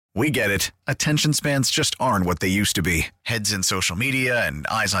We get it. Attention spans just aren't what they used to be. Heads in social media and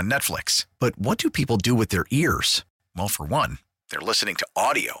eyes on Netflix. But what do people do with their ears? Well, for one, they're listening to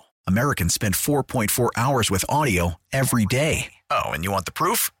audio. Americans spend 4.4 hours with audio every day. Oh, and you want the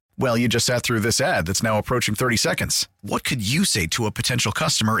proof? Well, you just sat through this ad that's now approaching 30 seconds. What could you say to a potential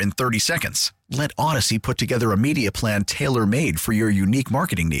customer in 30 seconds? Let Odyssey put together a media plan tailor-made for your unique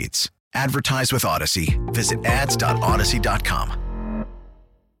marketing needs. Advertise with Odyssey. Visit ads.odyssey.com.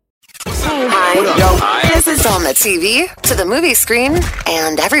 Hi. This is on the TV, to the movie screen,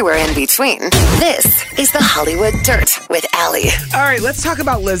 and everywhere in between. This is the Hollywood Dirt with Allie. All right, let's talk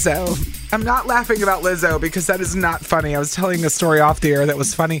about Lizzo. I'm not laughing about Lizzo because that is not funny. I was telling a story off the air that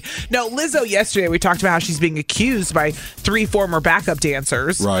was funny. No, Lizzo, yesterday we talked about how she's being accused by 3 former backup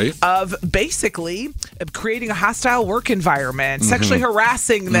dancers of basically creating a hostile work environment, sexually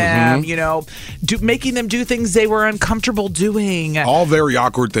harassing them, you know, making them do things they were uncomfortable doing. All very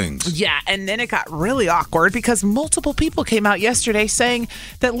awkward things. Yeah, and then it got really awkward because multiple people came out yesterday saying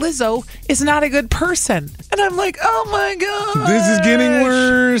that Lizzo is not a good person. And I'm like, oh my God. This is getting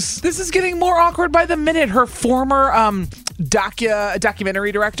worse. This is getting more awkward by the minute. Her former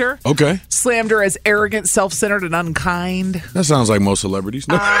documentary director slammed her as arrogant, self-centered, and unkind. That sounds like most celebrities.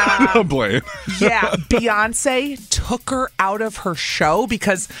 No, I'm playing. Yeah, Beyonce took her out of her show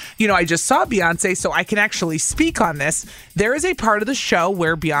because, you know, I just saw Beyonce, so I can actually speak on this. There is a part of the show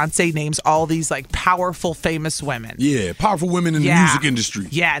where Beyonce names all these, like, powerful, famous women. Yeah, powerful women in the music industry.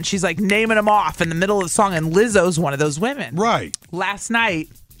 Yeah, and she's, like, naming them off in the middle of the song, and Lizzo's one of those women. Right. Last night,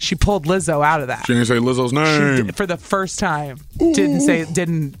 she pulled Lizzo out of that. She didn't say Lizzo's name. For the first time. Pulled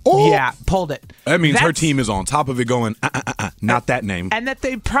it. That means her team is on top of it going, not that name. And that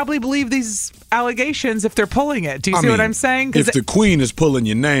they probably believe these allegations if they're pulling it. Do you see what I'm saying? If the queen is pulling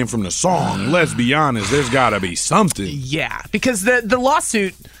your name from the song, let's be honest, there's got to be something. Yeah, because the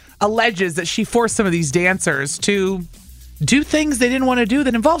lawsuit alleges that she forced some of these dancers to do things they didn't want to do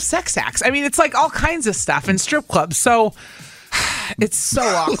that involve sex acts. I mean, it's like all kinds of stuff in strip clubs. So it's so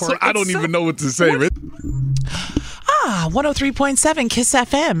awkward. I don't even know what to say. 103.7 Kiss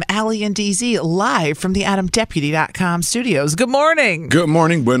FM, Allie and DZ, live from the AdamDeputy.com studios. Good morning. Good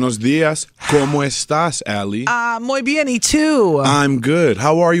morning. Buenos dias. ¿Cómo estás, Allie? Muy bien, y tú? I'm good.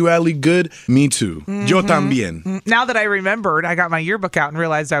 How are you, Allie? Good? Me too. Yo también. Now that I remembered, I got my yearbook out and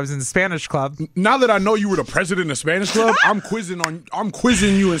realized I was in the Spanish club. Now that I know you were the president of Spanish club, I'm quizzing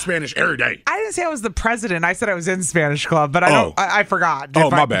you in Spanish every day. I didn't say I was the president. I said I was in Spanish club, but I forgot.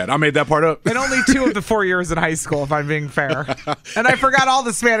 My bad. I made that part up. And only 2 of the 4 years in high school, if I'm being fair. And I forgot all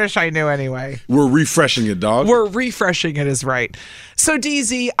the Spanish I knew anyway. We're refreshing it, dog. We're refreshing it is right. So,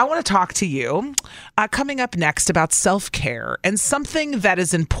 DZ, I want to talk to you coming up next about self-care and something that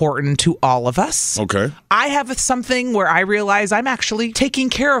is important to all of us. Okay. I have something where I realize I'm actually taking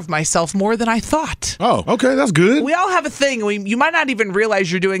care of myself more than I thought. Oh, okay. That's good. We all have a thing. You might not even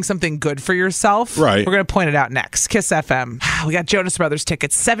realize you're doing something good for yourself. Right. We're going to point it out next. Kiss FM. We got Jonas Brothers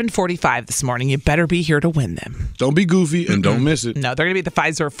tickets, 7:45 this morning. You better be here to win them. Don't be goofy and don't miss it. No, they're going to be at the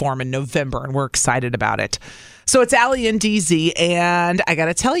Pfizer Forum in November, and we're excited about it. So it's Allie and DZ, and I got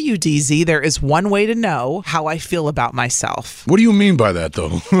to tell you, DZ, there is one way to know how I feel about myself. What do you mean by that,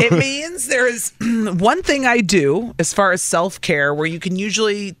 though? It means there is one thing I do as far as self-care where you can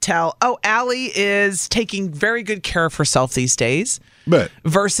usually tell, oh, Allie is taking very good care of herself these days. But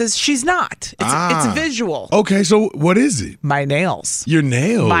versus she's not. It's visual. Okay, so what is it? My nails. Your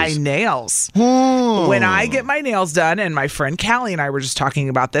nails? My nails. When I get my nails done, and my friend Callie and I were just talking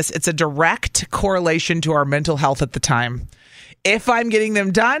about this, it's a direct correlation to our mental health at the time. If I'm getting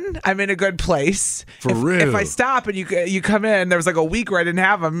them done, I'm in a good place. For real. If I stop and you come in, there was like a week where I didn't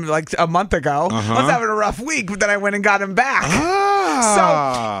have them, like a month ago. I was having a rough week, but then I went and got them back.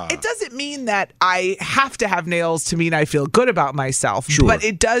 So it doesn't mean that I have to have nails to mean I feel good about myself. Sure. But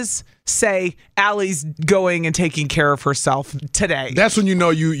it does say Allie's going and taking care of herself today. That's when you know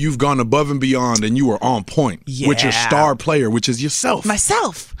you've gone above and beyond and you are on point with your star player, which is yourself.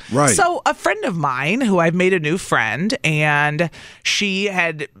 Myself. Right. So a friend of mine who I've made a new friend, and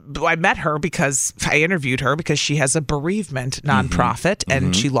I met her because I interviewed her because she has a bereavement nonprofit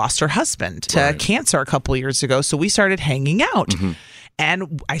and she lost her husband to cancer a couple years ago. So we started hanging out.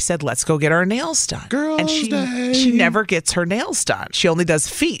 And I said, let's go get our nails done. And she never gets her nails done. She only does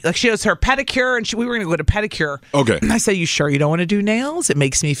feet. Like, she does her pedicure, and we were going to go to pedicure. Okay. And I said, you sure you don't want to do nails? It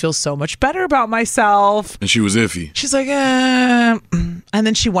makes me feel so much better about myself. And she was iffy. She's like, And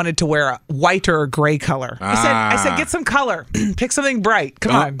then she wanted to wear a white or a gray color. I said, get some color. Pick something bright.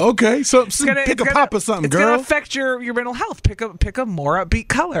 Come on. Okay. So pick a pop of something, girl. It's going to affect your mental health. Pick a more upbeat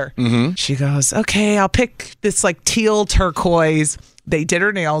color. She goes, okay, I'll pick this like teal turquoise. They did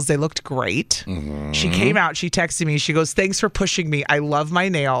her nails. They looked great. She came out. She texted me. She goes, thanks for pushing me. I love my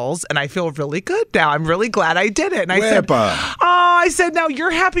nails, and I feel really good now. I'm really glad I did it. And I said, now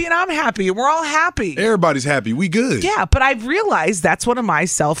you're happy and I'm happy, and we're all happy. Everybody's happy. We good. Yeah, but I've realized that's one of my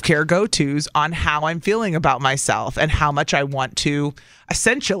self-care go-tos on how I'm feeling about myself and how much I want to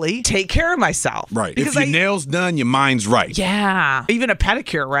essentially take care of myself. Right. Because if your nails done, your mind's right. Yeah. Even a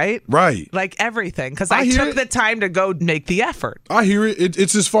pedicure, right? Right. Like everything. Because I took the time to go make the effort. I hear it.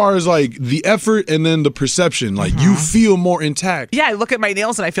 It's as far as like the effort and then the perception. Like you feel more intact. Yeah, I look at my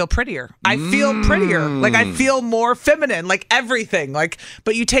nails and I feel prettier. I feel prettier. Like I feel more feminine. Like everything. Like,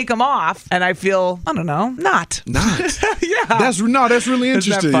 but you take them off and I feel, I don't know, not. Yeah. That's really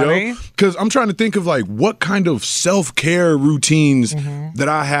interesting, yo. Because I'm trying to think of like what kind of self-care routines that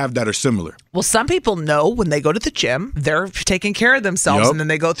I have that are similar. Well, some people know when they go to the gym, they're taking care of themselves, and then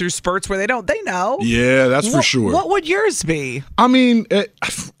they go through spurts where they don't. They know. Yeah, that's for sure. What would yours be? I mean,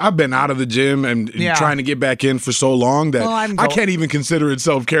 I've been out of the gym and trying to get back in for so long that I can't even consider it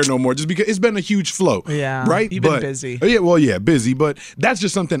self-care no more, just because it's been a huge flow. Yeah. Right? You've been busy. Yeah, busy. But that's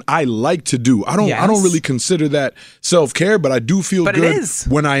just something I like to do. I don't really consider that self-care, but I do feel good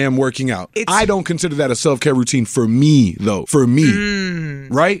when I am working out. I don't consider that a self-care routine for me, though. For me.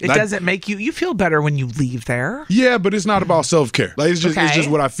 Right? It doesn't make you feel better when you leave there. Yeah, but it's not about self-care. Like it's just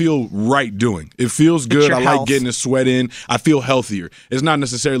what I feel right doing. It feels good. I like getting a sweat in. I feel healthier. It's not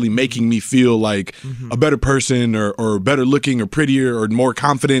necessarily making me feel like a better person or better looking or prettier or more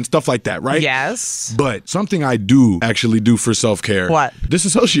confident, stuff like that, right? Yes. But something I do actually do for self-care. What?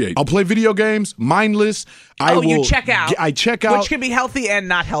 Disassociate. I'll play video games, mindless. You check out. I check out. Which can be healthy and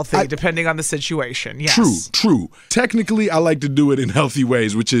not healthy, depending on the situation. Yes. True. Technically, I like to do it in healthy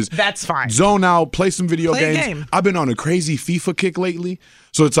ways, which is that's fine. Zone out, play some video games. A game. I've been on a crazy FIFA kick lately.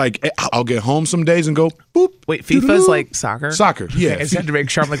 So it's like, I'll get home some days and go, boop. Wait, FIFA's like soccer? Soccer, yeah. Okay, I just had to make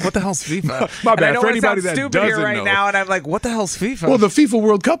sure. I'm like, what the hell's FIFA? My bad. And I know for anybody that stupid doesn't here right know. now, and I'm like, what the hell's FIFA? Well, the FIFA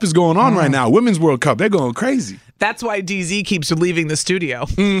World Cup is going on right now. Women's World Cup. They're going crazy. That's why DZ keeps leaving the studio.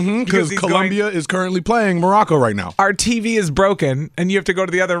 Because Colombia is currently playing Morocco right now. Our TV is broken, and you have to go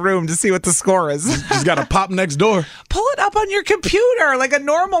to the other room to see what the score is. Just got to pop next door. Pull it up on your computer like a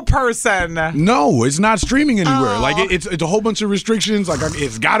normal person. No, it's not streaming anywhere. Like it's a whole bunch of restrictions. Like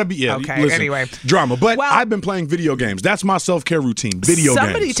it's got to be. Yeah. Okay. Listen, anyway, drama. But I've been playing video games. That's my self-care routine. Video games.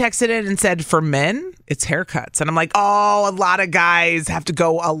 Somebody texted in and said for men, it's haircuts, and I'm like, a lot of guys have to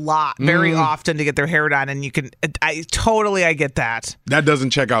go very often to get their hair done, and I get that. That doesn't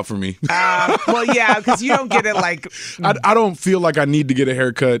check out for me. Well, yeah, because you don't get it like. I don't feel like I need to get a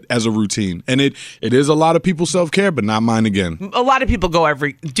haircut as a routine, and it is a lot of people's self-care, but not mine again. A lot of people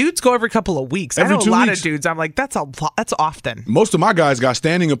dudes go every couple of weeks. Every I know 2 a lot weeks. of dudes. I'm like, that's often. Most of my guys got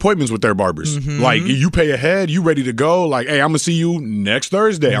standing appointments with their barbers. Like you pay ahead, you ready to go. Like, hey, I'm gonna see you next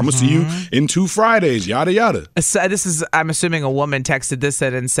Thursday. I'm gonna see you in 2 Fridays. Yada yada. So I'm assuming a woman texted this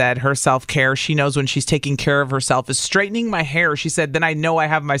in and said her self-care, she knows when she's taking care of herself, is straightening my hair. She said, then I know I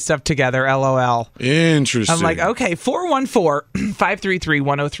have my stuff together. LOL. Interesting. I'm like, okay,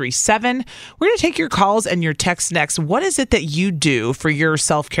 414-533-1037. We're going to take your calls and your texts next. What is it that you do for your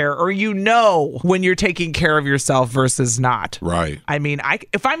self-care, or when you're taking care of yourself versus not? Right. I mean,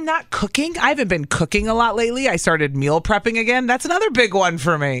 if I'm not cooking, I haven't been cooking a lot lately. I started meal prepping again. That's another big one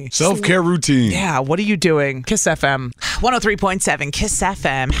for me. Self-care routine. Yeah, what are you doing? Kiss FM 103.7 Kiss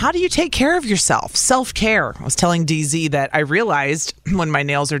FM. How do you take care of yourself? Self-care. I was telling DZ that I realized when my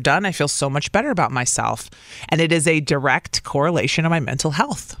nails are done, I feel so much better about myself. And it is a direct correlation to my mental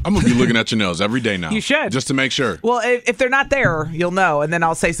health. I'm going to be looking at your nails every day now. You should. Just to make sure. Well, if they're not there, you'll know. And then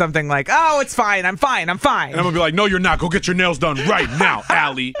I'll say something like, oh, it's fine. I'm fine. And I'm going to be like, no, you're not. Go get your nails done right now,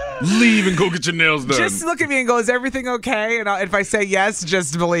 Allie. Leave and go get your nails done. Just look at me and go, is everything okay? And if I say yes,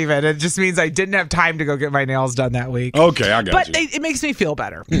 just believe it. It just means I didn't have time to go get my nails done that week. Okay, I got but you. But it makes me feel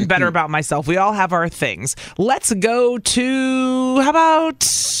better about myself. We all have our things. Let's go to, how about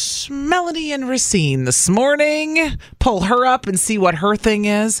Melanie and Racine this morning? Pull her up and see what her thing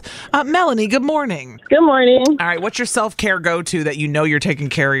is. Melanie, good morning. Good morning. All right, what's your self-care go-to that you know you're taking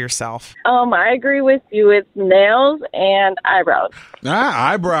care of yourself? I agree with you. It's nails and eyebrows.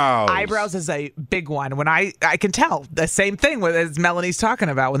 Eyebrows. Eyebrows is a big one. When I can tell the same thing as Melanie's talking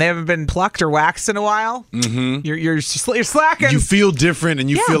about. When they haven't been plucked or waxed in a while, you're slacking. You feel different and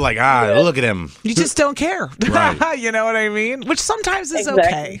you feel like, look at him. You just don't care. Right. You know what I mean? Which sometimes is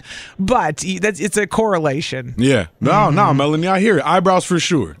okay. But it's a correlation. Yeah. No, Melanie, I hear it. Eyebrows for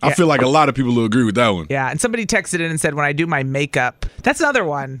sure. I feel like a lot of people will agree with that one. Yeah, and somebody texted in and said, when I do my makeup, that's another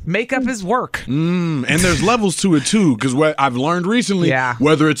one. Makeup is work. And there's levels to it, too, because what I've learned recently,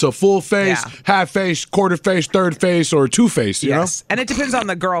 whether it's a full face, half face, quarter face, third face, or two face, you know? And it depends on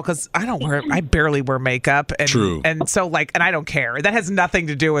the girl, because I barely wear makeup. And, True. And so, and I don't care. That has nothing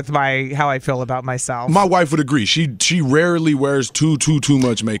to do with how I feel about myself. My wife would agree. She rarely wears too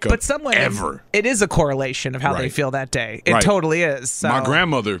much makeup. But someone ever. It is a correlation of how they feel that day. It totally is. So. My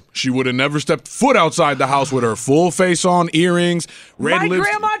grandmother, she would have never stepped foot outside the house with her full face on, earrings, red lips.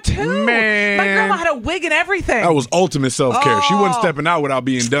 My grandma too. Man. My grandma had a wig and everything. That was ultimate self-care. She wasn't stepping out without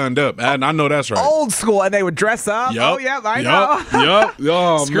being done up. And I know that's right. Old school, and they would dress up. Yep. Oh, yeah, I know. Yep.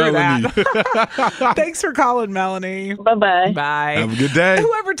 Oh, Screw Melanie. that. Thanks for calling, Melanie. Bye-bye. Bye. Have a good day.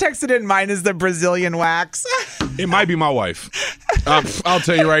 Whoever texted in, mine is the Brazilian wax. It might be my wife. I'll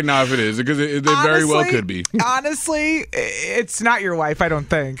tell you right now if it is, because it very well could be. Honestly, it's not your wife, I don't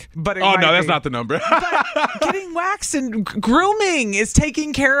think. But it oh, might no, that's be. not the number. But getting waxed and grooming is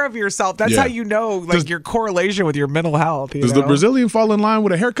taking care of yourself. That's how you know, your correlation with your mental health. Does the Brazilian fall in line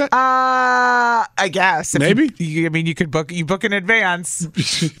with a haircut? I guess. Maybe. You could book in advance.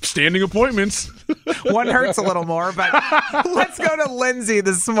 Standing appointments. One hurts a little more, but let's go to Lindsay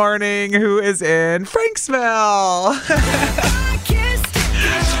this morning, who is in Franksville.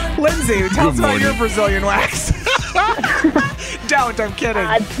 Lindsay, tell us about your Brazilian wax. Don't, I'm kidding.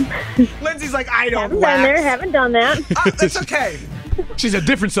 Lindsay's like, I don't wax. Haven't done that. That's okay. She's a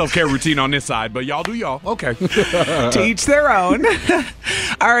different self-care routine on this side, but y'all do y'all. Okay. To each their own.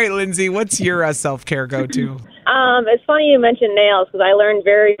 All right, Lindsay, what's your self-care go-to? It's funny you mentioned nails, because I learned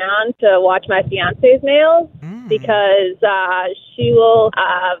very young to watch my fiance's nails because she will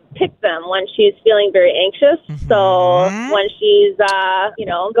pick them when she's feeling very anxious. So when she's,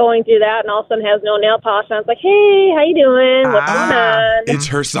 going through that and all of a sudden has no nail polish on, it's like, hey, how you doing? What's going on? It's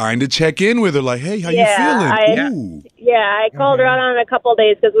her sign to check in with her, like, hey, how you feeling? I called her out on it a couple of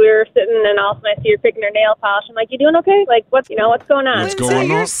days because we were sitting and all of a sudden I see her picking her nail polish. I'm like, you doing okay? Like, what's going on? Lindsay,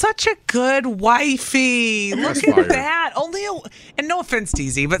 you're such a good wifey. Look at that. And no offense,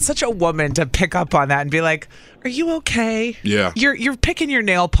 DZ, but such a woman to pick up on that and be like, are you okay? Yeah. You're picking your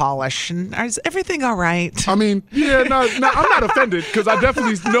nail polish, and is everything all right? I mean, no, I'm not offended, because I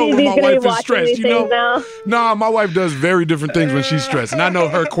definitely know when my wife is stressed. You know, my wife does very different things when she's stressed, and I know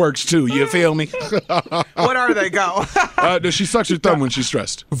her quirks too. You feel me? What are they? Go. She sucks her thumb when she's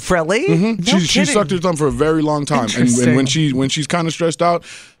stressed. Really? Mm-hmm. No she sucked her thumb for a very long time, and when she's kind of stressed out,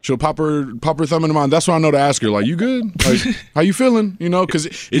 she'll pop her thumb in her mouth. That's when I know to ask her, like, you good? Like, how you feeling? You know, because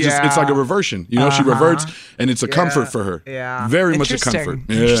it's like a reversion. You know, she reverts, and it's a comfort for her. Yeah, very much a comfort.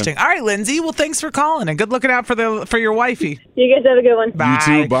 Interesting. All right, Lindsay. Well, thanks for calling, and good looking out for your wifey. You guys have a good one. Bye.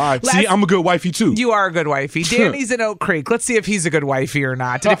 You too. Bye. See, I'm a good wifey too. You are a good wifey. Danny's in Oak Creek. Let's see if he's a good wifey or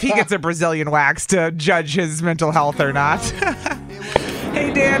not, and if he gets a Brazilian wax to judge his mental health or not.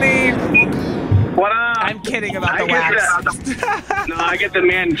 Hey, Danny. What up? I'm kidding about the wax. No, I get the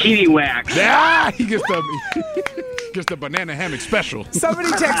mankini wax. He gets the banana hammock special. Somebody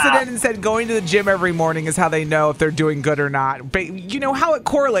texted in and said going to the gym every morning is how they know if they're doing good or not. But you know how it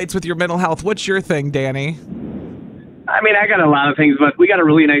correlates with your mental health. What's your thing, Danny? I mean, I got a lot of things, but we got a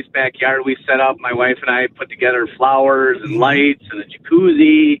really nice backyard we set up. My wife and I put together flowers and lights and a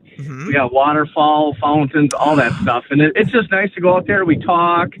jacuzzi. Mm-hmm. We got waterfall, fountains, all that stuff. And it's just nice to go out there. We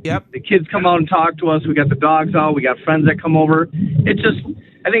talk. Yep. The kids come out and talk to us. We got the dogs out. We got friends that come over. It's just...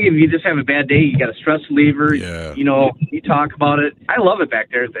 I think if you just have a bad day, you got a stress reliever. Yeah. You know, you talk about it. I love it back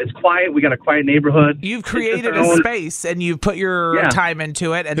there. It's quiet. We got a quiet neighborhood. You've created a space, and you've put your time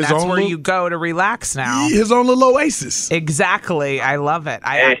into it, and that's where you go to relax now. His own little oasis. Exactly. I love it.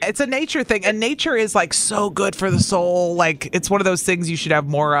 It's a nature thing, and nature is like so good for the soul. Like it's one of those things you should have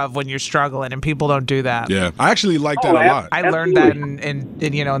more of when you're struggling, and people don't do that. Yeah, I actually like that a lot. I learned that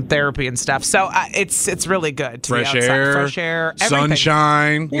in therapy and stuff. So it's really good to be outside. Fresh air, everything.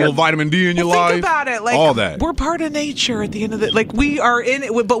 Sunshine. A little vitamin D in your life. Think about it. Like, all that. We're part of nature at the end of the... Like, we are in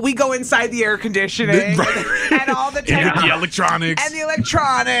it, but we go inside the air conditioning and all the and the electronics. And the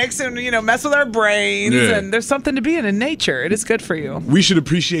electronics and, mess with our brains. Yeah. And there's something to be in nature. It is good for you. We should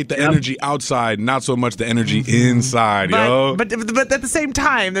appreciate the energy outside, not so much the energy inside, yo. But at the same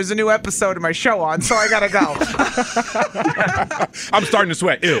time, there's a new episode of my show on, so I gotta go. I'm starting to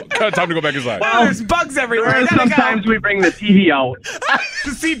sweat. Ew. Time to go back inside. Well, there's bugs everywhere. Sometimes we bring the TV out.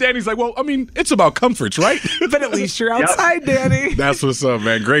 See, Danny's like, well, I mean, it's about comforts, right? But at least you're outside, Danny. That's what's up,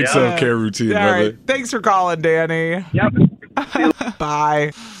 man. Great self-care routine, brother. Right. Thanks for calling, Danny. Yep.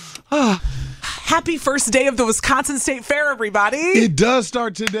 Bye. Happy first day of the Wisconsin State Fair, everybody. It does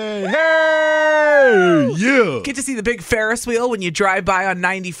start today. Hey! Yeah. Get to see the big Ferris wheel when you drive by on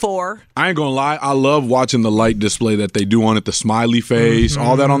 94. I ain't gonna lie, I love watching the light display that they do on it, the smiley face,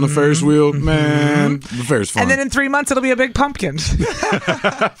 all that on the Ferris wheel. Man, the fair's fun. And then in 3 months, it'll be a big pumpkin.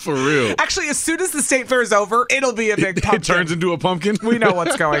 For real. Actually, as soon as the State Fair is over, it'll be a big pumpkin. It turns into a pumpkin? We know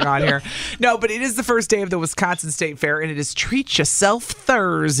what's going on here. No, but it is the first day of the Wisconsin State Fair, and it is Treat Yourself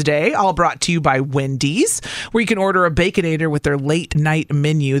Thursday, all brought to you by Wendy's, where you can order a Baconator with their late night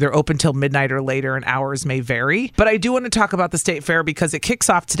menu. They're open till midnight or later, and hours may vary. But I do want to talk about the State Fair because it kicks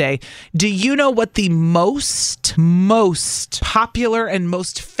off today. Do you know what the most popular and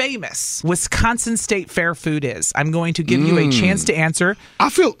most famous Wisconsin State Fair food is? I'm going to give you a chance to answer.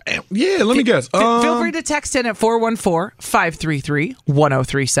 Let me guess. Feel free to text in at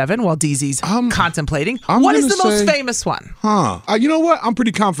 414-533-1037 while DZ's contemplating. What is the most famous one? You know what? I'm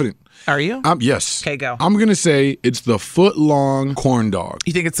pretty confident. Are you? Yes. Okay, go. I'm going to say it's the foot-long corn dog.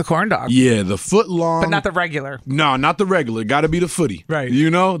 You think it's the corn dog? Yeah, the foot-long. But not the regular. No, not the regular. Got to be the footy. Right. You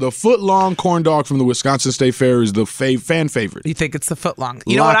know, the foot-long corn dog from the Wisconsin State Fair is the fan favorite. You think it's the foot-long?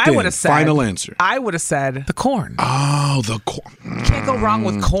 You know what I would have said? Final answer. I would have said the corn. Oh, the corn. You can't go wrong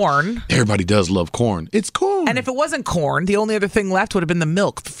with corn. Everybody does love corn. It's corn. And if it wasn't corn, the only other thing left would have been the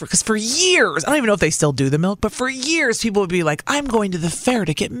milk. Because for years, I don't even know if they still do the milk, but for years, people would be like, I'm going to the fair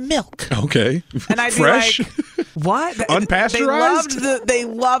to get milk. Okay. And I'd Fresh? be like, what? Unpasteurized? They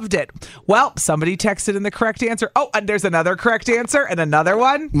loved it. Well, somebody texted in the correct answer. Oh, and there's another correct answer and another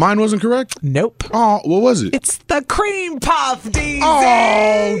one. Mine wasn't correct? Nope. Oh, what was it? It's the cream puff, DZ.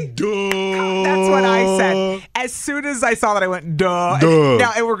 Oh, duh. That's what I said. As soon as I saw that, I went, duh.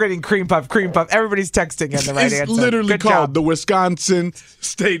 Now, and we're getting cream puff. Everybody's texting in the right answer. It's literally Good called job. the Wisconsin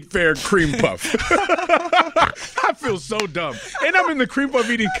State Fair Cream Puff. I feel so dumb. And I'm in the cream puff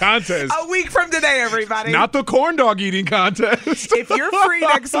eating contest. A week from today, everybody. Not the corn dog eating contest. If you're free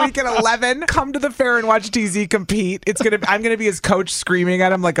next week at 11, come to the fair and watch DZ compete. I'm gonna be his coach screaming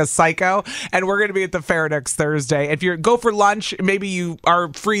at him like a psycho, and we're gonna be at the fair next Thursday. If you go for lunch, maybe you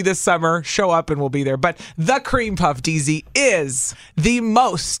are free this summer, show up and we'll be there. But the cream puff, DZ, is the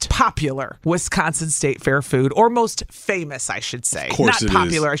most popular Wisconsin State Fair food, or most famous, I should say. Of course Not it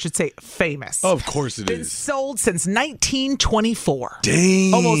popular, is. I should say famous. Of course it Been is. sold since 1924.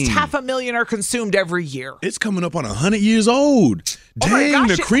 Dang. Almost 500,000 are consumed every year. It's coming up on 100 years old. Oh my Dang,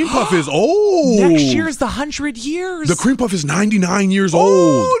 gosh, the cream puff is old. Next year's the 100 years. The cream puff is 99 years old.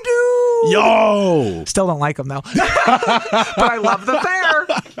 Oh, dude. Yo. Still don't like them, though. But I love the fair.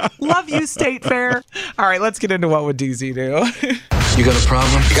 Love you, State Fair. All right, let's get into what would DZ do. You got a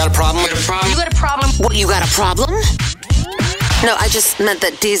problem? You got a problem? You got a problem? What, you got a problem? No, I just meant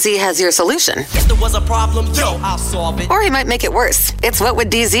that DZ has your solution. If there was a problem, yo, I'll solve it. Or he might make it worse. It's What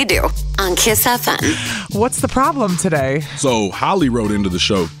Would DZ Do? On Kiss FM. What's the problem today? So Holly wrote into the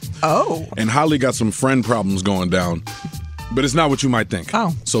show. Oh. And Holly got some friend problems going down. But it's not what you might think.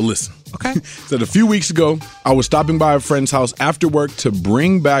 Oh. So listen. Okay. Said a few weeks ago, I was stopping by a friend's house after work to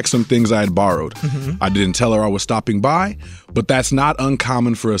bring back some things I had borrowed. I didn't tell her I was stopping by, but that's not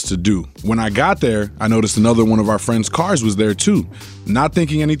uncommon for us to do. When I got there, I noticed another one of our friend's cars was there too. Not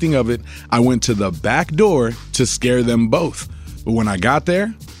thinking anything of it, I went to the back door to scare them both. But when I got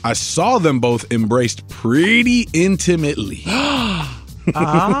there, I saw them both embraced pretty intimately. Oh.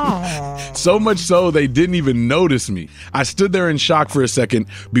 So much so they didn't even notice me. I stood there in shock for a second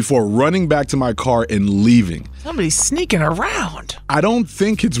before running back to my car and leaving. Somebody's sneaking around. I don't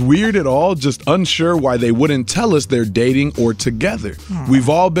think it's weird at all, just unsure why they wouldn't tell us they're dating or together. We've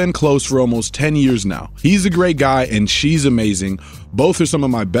all been close for almost 10 years now. He's a great guy and she's amazing. Both are some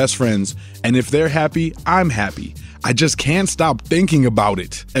of my best friends, and if they're happy, I'm happy. I just can't stop thinking about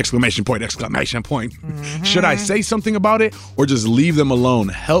it! Exclamation point, exclamation point. Should I say something about it or just leave them alone?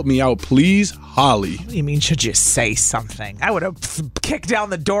 Help me out, please, Holly. What do you mean, should you say something? I would have kicked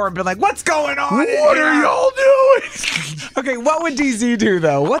down the door and been like, what's going on? What are y'all doing? Okay, what would DZ do,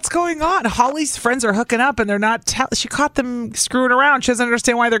 though? What's going on? Holly's friends are hooking up and they're not she caught them screwing around. She doesn't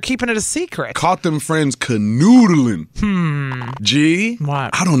understand why they're keeping it a secret. Caught them friends canoodling. G?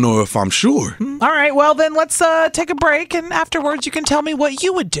 What? I don't know if I'm sure. All right, well, then let's take a break, and afterwards you can tell me what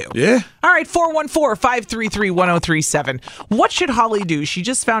you would do. Yeah. All right, 414-533-1037. What should Holly do? She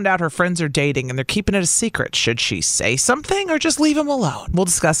just found out her friends are dating and they're keeping it a secret. Should she say something or just leave them alone? We'll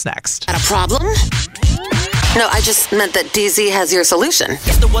discuss next. Got a problem? No, I just meant that DZ has your solution.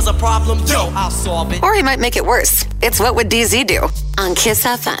 If there was a problem, yo, I'll solve it. Or he might make it worse. It's What Would DZ Do? On Kiss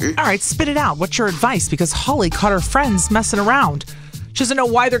FM. All right, spit it out. What's your advice? Because Holly caught her friends messing around. She doesn't know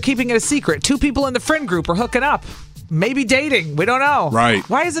why they're keeping it a secret. Two people in the friend group are hooking up. maybe dating. We don't know. Right.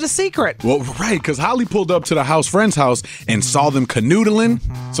 Why is it a secret? Well, right, because Holly pulled up to the friend's house and saw them canoodling,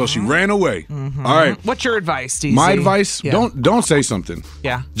 so she ran away. All right. What's your advice, DZ? My advice, Yeah. don't say something.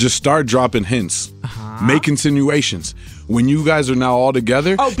 Yeah. Just start dropping hints. Make insinuations. When you guys are now all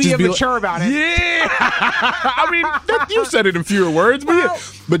together, Be just immature about it. Yeah. I mean, you said it in fewer words, but Well-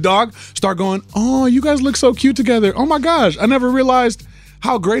 But dog, start going, oh, you guys look so cute together. Oh my gosh, I never realized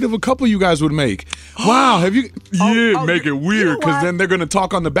how great of a couple you guys would make. Wow, have you? Yeah, make it weird, because then they're going to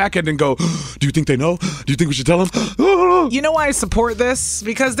talk on the back end and go, do you think they know? Do you think we should tell them? You know why I support this?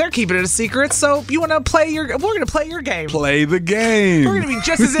 Because they're keeping it a secret. So you want to play we're going to play your game. Play the game. We're going to be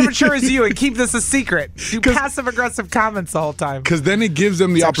just as immature as you and keep this a secret. Do passive-aggressive comments the whole time. Because then it gives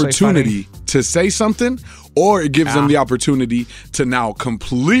them the It's actually opportunity to say something, or it gives them the opportunity to now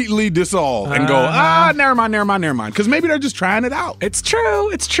completely dissolve and go, never mind. Because maybe they're just trying it out. It's true.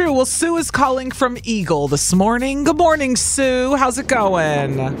 Well, Sue is calling from Eagle this morning. Good morning, Sue. How's it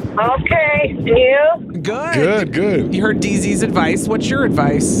going? Okay, you? Good. You heard DZ's advice. What's your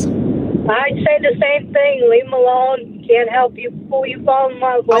advice? I'd say the same thing. Leave him alone. Can't help you who you fall in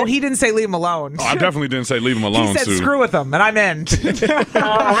love with. Oh, he didn't say leave him alone. I definitely didn't say leave them alone, He said Sue. screw with him, and I'm in.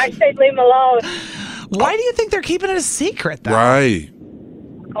 I say leave him alone. Why do you think they're keeping it a secret, though? Right.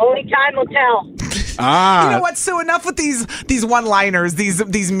 Only time will tell. You know what, Sue? Enough with these one-liners,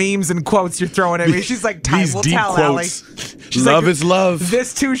 these memes and quotes you're throwing at me. She's like, time These will deep tell, quotes. Allie. She's Love like, is love.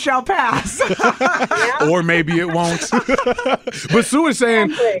 This too shall pass. Or maybe it won't. But Sue is saying,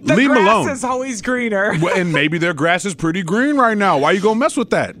 The leave them alone. grass is always greener. Well, and maybe their grass is pretty green right now. Why you gonna mess with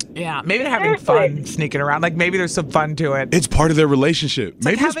that? Yeah, maybe they're having fun sneaking around. Like maybe there's some fun to it. It's part of their relationship. like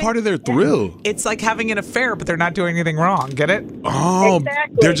Maybe it's having- part of their thrill. It's like having an affair, but they're not doing anything wrong. Get it? Oh,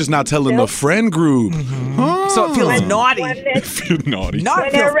 Exactly. they're just not telling the friend group. Oh. So it feels naughty. When naughty.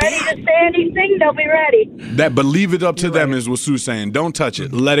 Not they're feels ready to say anything, they'll be ready. That, but leave it up to them is what Sue's saying. Don't touch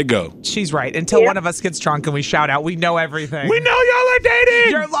it. Let it go. She's right. Until one of us gets drunk and we shout out, we know everything. We know y'all are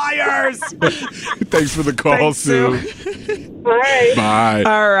dating. You're liars. Thanks for the call, Thanks, Sue. All right. Bye.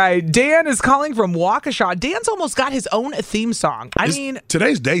 All right. Dan is calling from Waukesha. Dan's almost got his own theme song.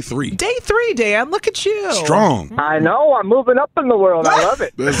 Today's day 3. Day 3, Dan. Look at you. Strong. I know. I'm moving up in the world. I love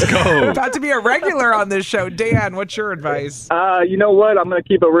it. Let's go. About to be a regular on this show. Dan, what's your advice? You know what? I'm going to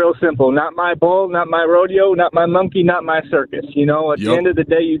keep it real simple. Not my bull, not my rodeo, not my monkey, not my circus. You know, at the end of the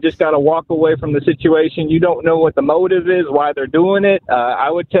day, you just got to walk away from the situation. You don't know what the motive is, why they're doing it. I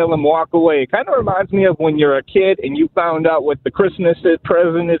would tell them walk away. It kind of reminds me of when you're a kid and you found out what the Christmas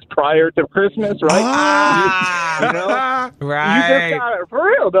present is prior to Christmas, right? You know? Right. You just got to, for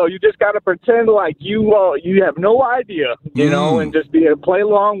real though, you just got to pretend like you have no idea, you know, and just play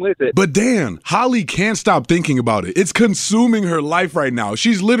along with it. But Dan, Holly can't stop thinking about it. It's consuming her life right now.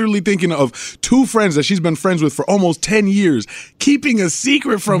 She's literally thinking of 2 friends that she's been friends with for almost 10 years, keeping a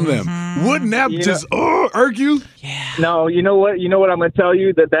secret from them. Wouldn't that just irk you? Yeah. No, you know what? You know what I'm going to tell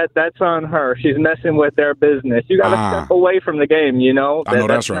you? That's on her. She's messing with their business. You got to step away from the game, you know? I know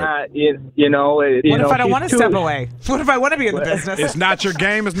that's right. Not, you know, What if I don't want to step away? What if I want to be in the business? It's not your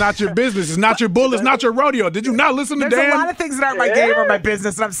game. It's not your business. It's not your bull. It's not your rodeo. Did you not listen to There's Dan? a lot of things that aren't my game or my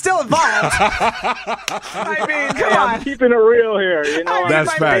business, and I'm still involved. I mean, come on. I'm keeping it real here, you know?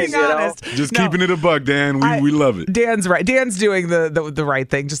 That's I'm facts. being honest. Just No. keeping it a buck, Dan. We love it. Dan's right. Dan's doing the right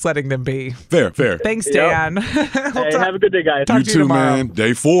thing, just letting them be. Fair. Thanks, Dan. Hey, have a good day, guys. Talk You to you too, tomorrow. man.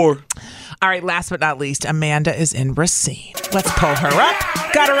 Day 4. All right, last but not least, Amanda is in Racine. Let's pull her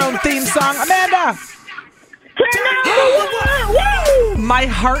up. Got her own theme song. Amanda! My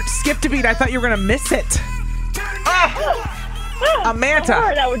heart skipped a beat. I thought you were going to miss it. Amanda. How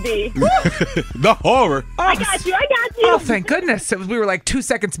hard that would be. The horror. I got you. Oh, thank goodness. We were like 2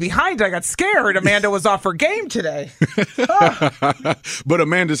 seconds behind. I got scared. Amanda was off her game today. But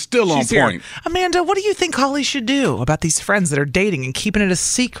Amanda's still on She's here. point. Amanda, what do you think Holly should do about these friends that are dating and keeping it a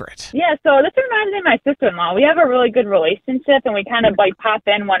secret? Yeah, so this reminds me of my sister-in-law. We have a really good relationship, and we kind of like pop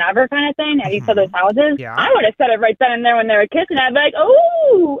in whenever kind of thing at each other's houses. Yeah. I would have said it right then and there when they were kissing. I'd be like,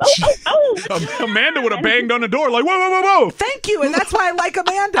 oh. Amanda would have banged on the door like, whoa. Thank you, and that's why I like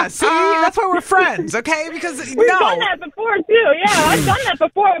Amanda. See, that's why we're friends, okay? Because We've done that before, too. Yeah, I've done that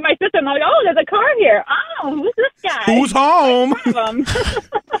before with my sister. I'm like, oh, there's a car here. Oh, who's this guy? Who's home?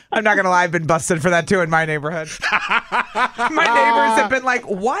 I'm not gonna lie, I've been busted for that too in my neighborhood. My neighbors have been like,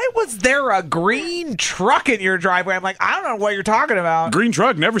 "Why was there a green truck in your driveway?" I'm like, "I don't know what you're talking about." Green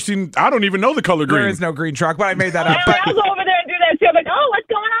truck, never seen. I don't even know the color green. There is no green truck, but I made that up. I'll go over there and do that too. I'm like, oh, what's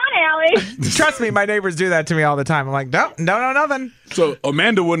going on, Allie? Trust me, my neighbors do that to me all the time. I'm like, no, nothing. So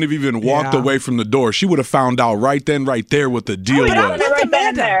Amanda wouldn't have even walked away from the door. She would have found out right then, right there what the deal but was. with Right then and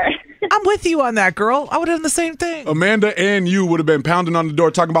Amanda. there. I'm with you on that, girl. I would have done the same thing. Amanda and you would have been pounding on the door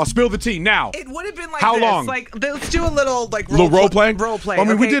talking about spill the tea now. It would have been like How this. long? Like, let's do a little role play. Role play. I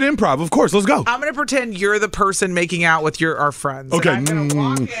mean, we did improv. Of course. Let's go. I'm going to pretend you're the person making out with our friends. Okay. And I'm going to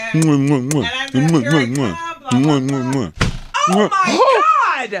walk in, and I'm going to Oh,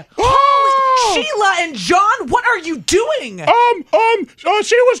 my God. Sheila and John, what are you doing?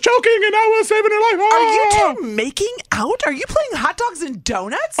 She was choking and I was saving her life. Are you two making out? Are you playing hot dogs and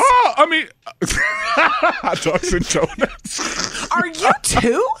donuts? Hot dogs and donuts. Are you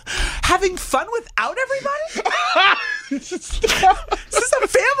two having fun without everybody? This is a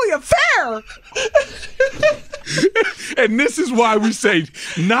family affair. And this is why we say,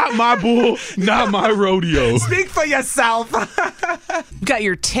 not my bull, not my rodeo. Speak for yourself. Got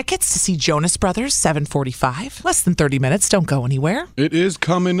your tickets to see Jonas Brothers, 7:45. Less than 30 minutes. Don't go anywhere. It is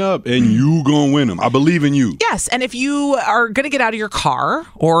coming up, and you gonna win them. I believe in you. Yes, and if you are going to get out of your car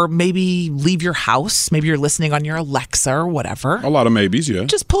or maybe leave your house, maybe you're listening on your Alexa or whatever. A lot of maybes, yeah.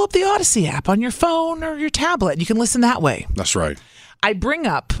 Just pull up the Odyssey app on your phone or your tablet. You can listen that way. That's right. I bring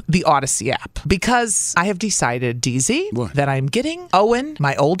up the Odyssey app because I have decided, DZ, that I'm getting Owen,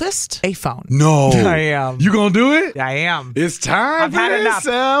 my oldest, a phone. No. I am. You gonna do it? I am. It's time for the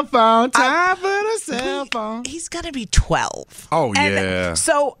cell phone. Time for the cell phone. He's going to be 12. Oh, and yeah.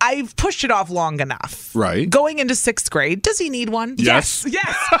 So I've pushed it off long enough. Right. Going into 6th grade, does he need one? Yes.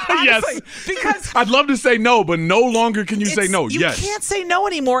 Yes. Yes. Honestly, because I'd love to say no, but no longer can you say no. You can't say no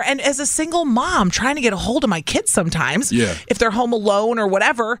anymore. And as a single mom trying to get a hold of my kids sometimes, if they're home alone or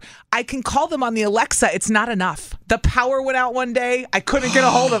whatever, I can call them on the Alexa. It's not enough. The power went out one day. I couldn't get a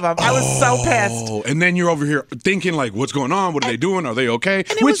hold of them. I was so pissed. And then you're over here thinking like, what's going on? What are they doing? Are they okay?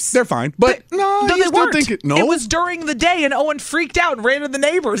 Which they're fine. But no, they still weren't. thinking. No, it was during the day, and Owen freaked out and ran to the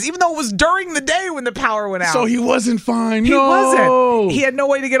neighbors, even though it was during the day when the power went out. So he wasn't fine. He wasn't. He had no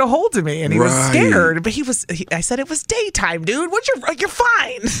way to get a hold of me, and he was scared. But I said it was daytime, dude. You're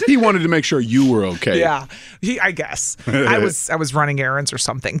fine. He wanted to make sure you were okay. Yeah, I guess I was running errands or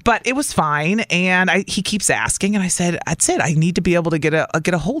something, but it was fine. And he keeps asking, and I said, "That's it. I need to be able to get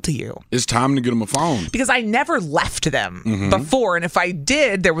a hold of you. It's time to get him a phone because I never left them before, and if I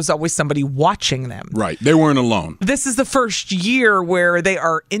did, there was always somebody watching them. Right, they weren't alone. This is the first year where they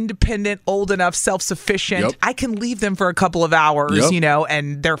are independent, old enough, self-sufficient. Yep. I can leave them for a couple of hours,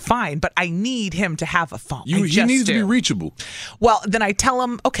 and they're fine. But I need him to have a phone. He needs to be reachable. Well, then I tell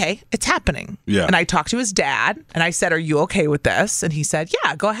him, okay, it's happening. Yeah. And I talked to his dad, and I said, "Are you okay with this?" And he said,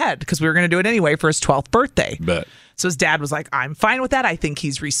 "Yeah, go ahead," because we were going to do it anyway for his 12th birthday. Bet. So his dad was like, "I'm fine with that. I think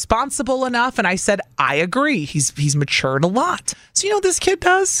he's responsible enough." And I said, "I agree. He's matured a lot." So you know what this kid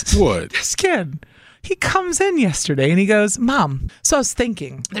does? What? This kid. He comes in yesterday and he goes, "Mom, so I was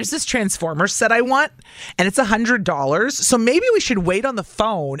thinking, there's this Transformers set I want, and it's $100. So maybe we should wait on the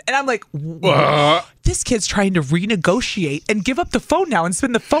phone." And I'm like, this kid's trying to renegotiate and give up the phone now and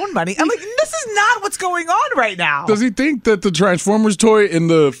spend the phone money. I'm like, this is not what's going on right now. Does he think that the Transformers toy and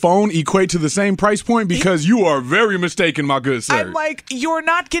the phone equate to the same price point? Because you are very mistaken, my good sir. I'm like, you're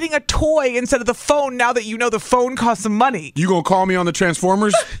not getting a toy instead of the phone now that you know the phone costs some money. You gonna call me on the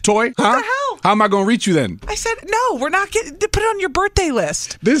Transformers toy? What the hell? How am I gonna reach you then? I said, no, we're not getting, put it on your birthday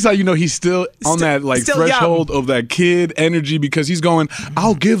list. This is how you know he's still on that threshold of that kid energy, because he's going,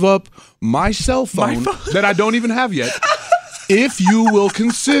 I'll give up my cell phone that I don't even have yet if you will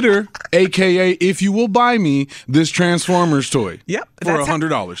consider, AKA if you will buy me this Transformers toy. Yep. For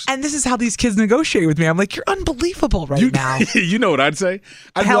 $100. And this is how these kids negotiate with me. I'm like, you're unbelievable now. You know what I'd say?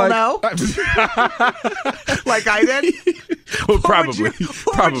 Hell no. Like I did? Well, probably.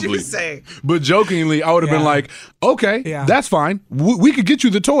 What would you say? But jokingly, I would have been like, okay, that's fine. We could get you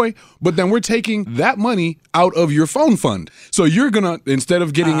the toy, but then we're taking that money out of your phone fund. So you're going to, instead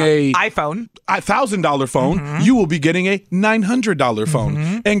of getting a iPhone, $1,000 phone, you will be getting a $900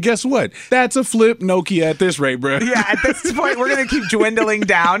 phone. And guess what? That's a flip Nokia at this rate, bro. Yeah, at this point, we're going to keep dwindling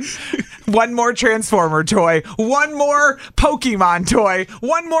down. One more Transformer toy, one more Pokemon toy,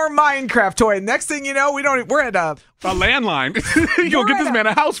 one more Minecraft toy. Next thing you know, we're at a landline. You'll get this man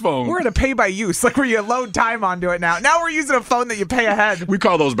a house phone. We're at a pay by use, like where you load time onto it now. Now we're using a phone that you pay ahead. We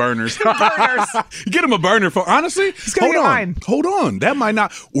call those burners. Get him a burner phone. Honestly, hold on. That might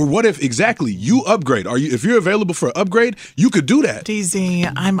not. Or what if exactly you upgrade? If you're available for an upgrade, you could do that.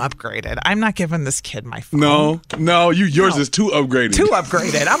 DZ, I'm upgraded. I'm not giving this kid my phone. No, yours is too upgraded. Too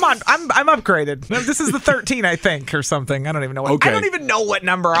upgraded. I'm upgraded. This is the 13, I think, or something. I don't even know what. Okay. I don't even know what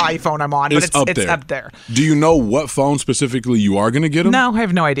number iPhone I'm on, but it's up there. Do you know what phone specifically you are going to get him? No, I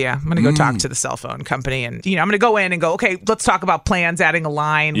have no idea. I'm going to go talk to the cell phone company, and I'm going to go in and go, okay, let's talk about plans, adding a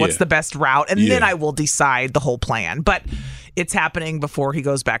line, what's the best route, and then I will decide the whole plan. But it's happening before he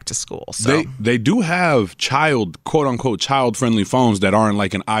goes back to school. So they do have quote unquote child friendly phones that aren't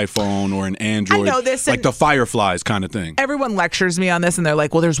like an iPhone or an Android. I know this, like the Fireflies kind of thing. Everyone lectures me on this, and they're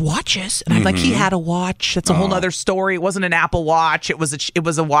like, "Well, there's watches," and I'm like, "He had a watch. That's a whole other story. It wasn't an Apple Watch. It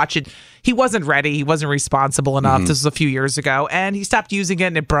was a watch. He wasn't ready. He wasn't responsible enough. This was a few years ago, and he stopped using it,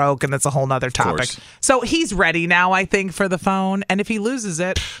 and it broke, and that's a whole nother topic. So he's ready now, I think, for the phone. And if he loses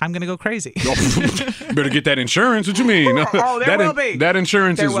it, I'm gonna go crazy. Better get that insurance. What you mean? There will be. That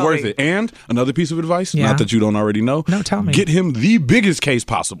insurance is worth it. And another piece of advice, not that you don't already know. No, tell me. Get him the biggest case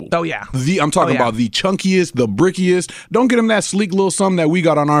possible. Oh yeah. I'm talking about the chunkiest, the brickiest. Don't get him that sleek little something that we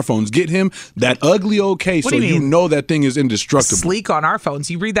got on our phones. Get him that ugly old case so you know that thing is indestructible. Sleek on our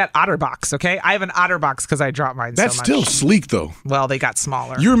phones. You read that OtterBox, okay? I have an OtterBox because I dropped mine That's so much. still sleek, though. Well, they got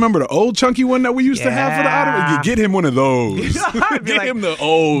smaller. You remember the old chunky one that we used to have for the OtterBox? You get him one of those. Get him the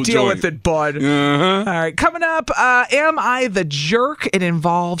old Deal joint. with it, bud. All right, coming up, Am I the Jerk? It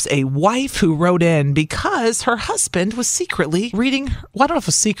involves a wife who wrote in because her husband was secretly reading, well, I don't know if it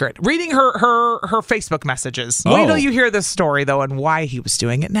was secret, reading her Facebook messages. Wait till you hear this story, though, and why he was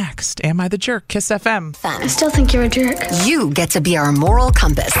doing it next. Am I the Jerk? Kiss FM. I still think you're a jerk. You get to be our moral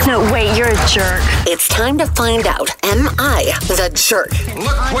compass. No, wait, you're a jerk. It's time to find out. Am I the jerk?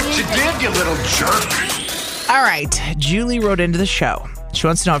 Look what you did, you little jerk. All right, Julie wrote into the show. She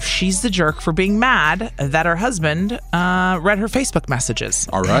wants to know if she's the jerk for being mad that her husband read her Facebook messages.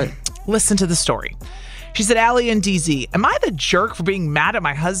 All right. Listen to the story. She said, Allie and DZ, am I the jerk for being mad at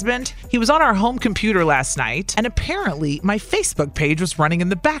my husband? He was on our home computer last night, and apparently my Facebook page was running in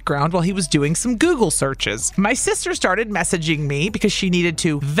the background while he was doing some Google searches. My sister started messaging me because she needed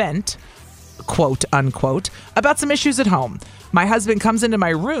to vent, quote unquote, about some issues at home. My husband comes into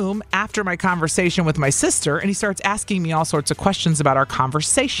my room after my conversation with my sister, and he starts asking me all sorts of questions about our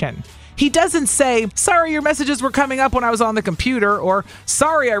conversation. He doesn't say, sorry, your messages were coming up when I was on the computer, or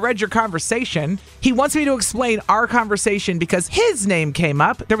sorry, I read your conversation. He wants me to explain our conversation because his name came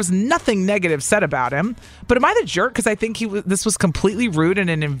up. There was nothing negative said about him. But am I the jerk because I think this was completely rude and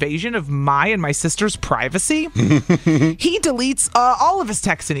an invasion of my and my sister's privacy? He deletes all of his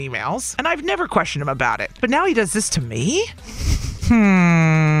texts and emails, and I've never questioned him about it. But now he does this to me?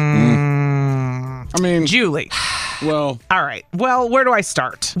 I mean, Julie. Well, all right. Well, where do I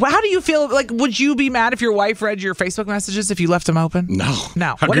start? Well, how do you feel? Like, would you be mad if your wife read your Facebook messages if you left them open? No.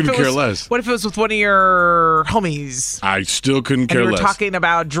 I What couldn't care less. What if it was with one of your homies? I still couldn't care less. And you were talking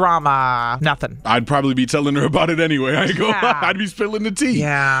about drama. Nothing. I'd probably be telling her about it anyway. I'd be spilling the tea.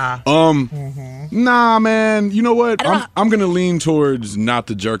 Yeah. Nah, man. You know what? I'm gonna lean towards not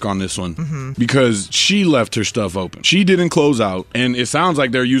the jerk on this one because she left her stuff open. She didn't close out, and it sounds like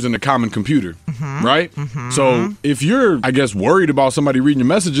they're using a common computer, right? So if you're, I guess, worried about somebody reading your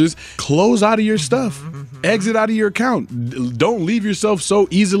messages, close out of your stuff. Exit out of your account. Don't leave yourself so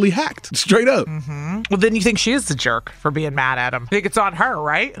easily hacked. Straight up. Well, then you think she is the jerk for being mad at him. I think it's on her,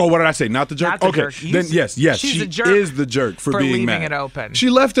 right? Oh, what did I say? Not the jerk? Not the okay. jerk. Then yes, she's she the jerk is the jerk for being leaving mad. it open. She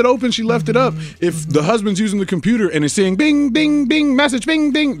left it open. She left it up. If the husband's using the computer and is saying bing, bing, bing, message,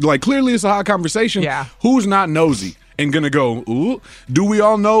 bing, bing, like clearly it's a hot conversation. Yeah. Who's not nosy and gonna go, ooh, do we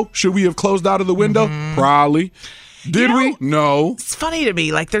all know? Should we have closed out of the window? Probably. Did we? No. It's funny to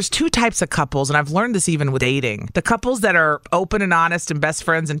me. Like, there's two types of couples, and I've learned this even with dating. The couples that are open and honest and best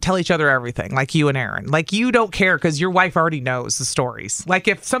friends and tell each other everything, like you and Aaron. Like, you don't care because your wife already knows the stories. Like,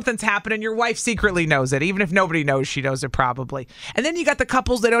 if something's happening, your wife secretly knows it. Even if nobody knows, she knows it probably. And then you got the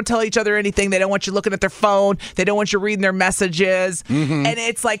couples that don't tell each other anything. They don't want you looking at their phone. They don't want you reading their messages. And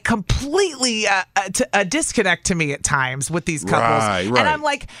it's like completely a disconnect to me at times with these couples. Right. And I'm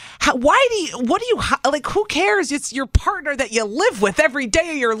like, who cares? It's your partner that you live with every day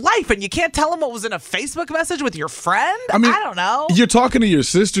of your life, and you can't tell him what was in a Facebook message with your friend? I mean, I don't know. You're talking to your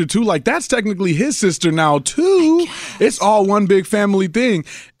sister too. Like, that's technically his sister now too. It's all one big family thing.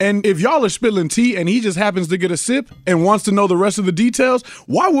 And if y'all are spilling tea and he just happens to get a sip and wants to know the rest of the details,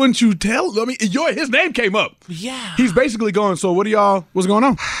 why wouldn't you tell? I mean, his name came up. Yeah. He's basically going, so what's going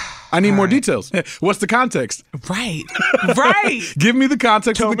on? I need more details. What's the context? Right. Give me the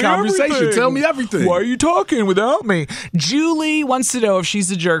context of the conversation. Everything. Tell me everything. Why are you talking without me? Julie wants to know if she's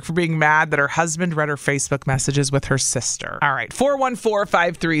a jerk for being mad that her husband read her Facebook messages with her sister. All right.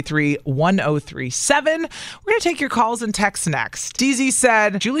 414-533-1037. We're going to take your calls and texts next. DZ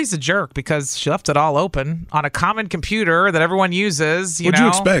said, Julie's a jerk because she left it all open on a common computer that everyone uses. What'd you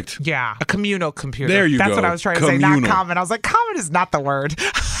expect? Yeah. A communal computer. There you go. That's what I was trying to say. Not common. I was like, common is not the word.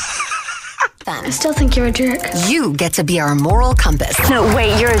 I still think you're a jerk. You get to be our moral compass. No,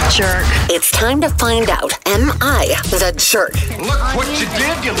 wait, you're a jerk. It's time to find out. Am I the jerk? Look what you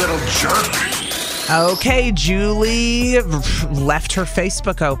did, you little jerk. Okay, Julie left her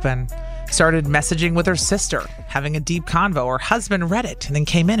Facebook open, started messaging with her sister, having a deep convo. Her husband read it and then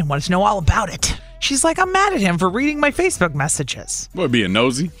came in and wanted to know all about it. She's like, I'm mad at him for reading my Facebook messages. What, being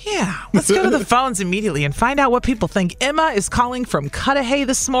nosy? Yeah. Let's go to the phones immediately and find out what people think. Emma is calling from Cudahy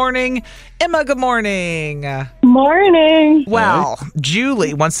this morning. Emma, good morning. Morning. Well,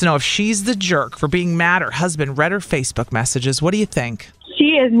 Julie wants to know if she's the jerk for being mad her husband read her Facebook messages. What do you think?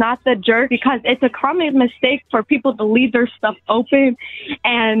 She is not the jerk because it's a common mistake for people to leave their stuff open,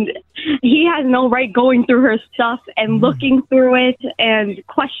 and he has no right going through her stuff and looking through it and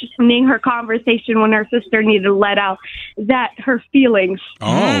questioning her conversation when her sister needed to let out her feelings.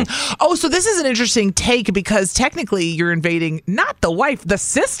 Oh, so this is an interesting take because technically you're invading not the wife, the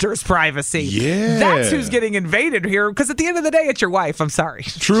sister's privacy. Yeah. That's who's getting invaded here because at the end of the day, it's your wife. I'm sorry.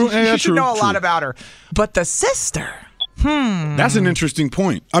 True. You should know a lot about her. But the sister... That's an interesting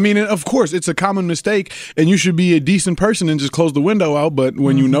point. I mean, of course, it's a common mistake, and you should be a decent person and just close the window out. But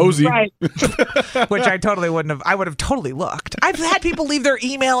when you nosy, Right. which I totally wouldn't have. I would have totally looked. I've had people leave their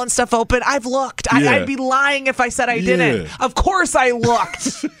email and stuff open. I've looked. I'd be lying if I said I didn't. Of course I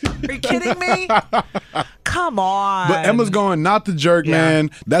looked. Are you kidding me? Come on. But Emma's going, not the jerk,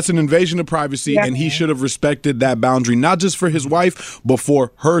 man. That's an invasion of privacy, and he should have respected that boundary, not just for his wife, but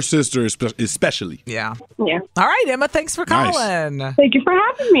for her sister especially. Yeah. Yeah. All right, Emma, thanks for calling. Thank you for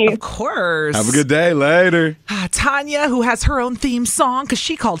having me. Of course. Have a good day. Later. Tanya, who has her own theme song because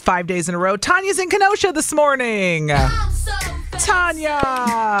she called 5 days in a row. Tanya's in Kenosha this morning.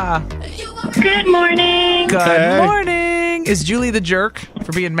 Tanya. Good morning. Good morning. Is Julie the jerk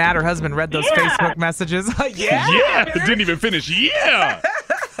for being mad her husband read those Facebook messages? Yeah. Didn't even finish. Yeah.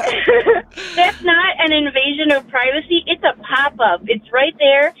 That's not an invasion of privacy. It's a pop-up. It's right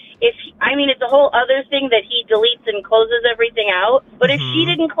there. It's a whole other thing that he deletes and closes everything out. But if she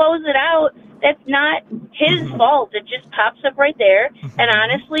didn't close it out, that's not his fault. It just pops up right there. And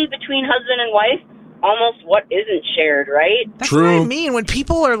honestly, between husband and wife, almost what isn't shared, right? That's what I mean. When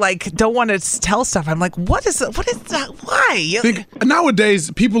people are like, don't want to tell stuff, I'm like, what is that? Why? Nowadays,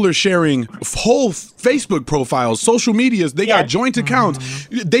 people are sharing whole Facebook profiles, social medias. They got joint accounts.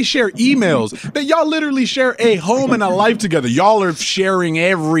 They share emails. Y'all literally share a home and a life together. Y'all are sharing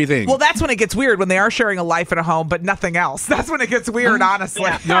everything. Well, that's when it gets weird, when they are sharing a life and a home, but nothing else. That's when it gets weird,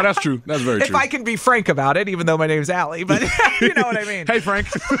 honestly. No, that's true. That's very true. If I can be frank about it, even though my name's Allie, but you know what I mean. Hey, Frank.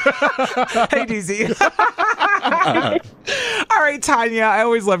 Hey, DZ. All right, Tanya, I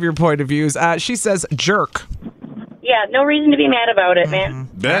always love your point of views. She says jerk. Yeah, no reason to be mad about it, man.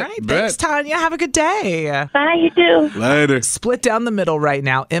 All right, thanks, Tanya. Have a good day. Bye, you too. Later. Split down the middle right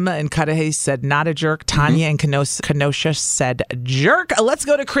now. Emma and Cudahy said not a jerk. Tanya and Kenosha said jerk. Let's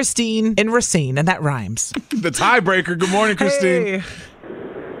go to Christine in Racine, and that rhymes. The tiebreaker. Good morning, Christine. Hey.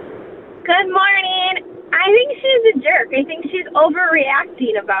 Good morning. I think she's a jerk. I think she's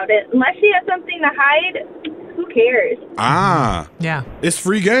overreacting about it. Unless she has something to hide, who cares? Yeah. It's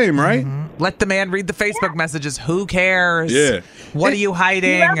free game, right? Let the man read the Facebook messages. Who cares? Yeah. What are you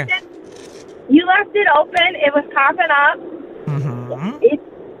hiding? You left it open. It was popping up. It's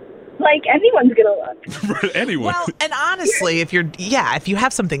like anyone's gonna look. Anyone. Well, and honestly, if you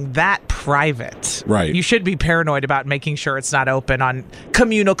have something that private, right, you should be paranoid about making sure it's not open on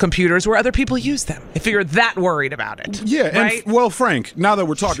communal computers where other people use them. If you're that worried about it. Yeah, right? and well, Frank, now that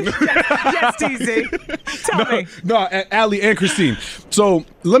we're talking. Yes, DZ. Tell me. No, Allie and Christine. So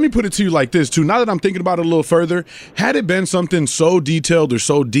let me put it to you like this, too. Now that I'm thinking about it a little further, had it been something so detailed or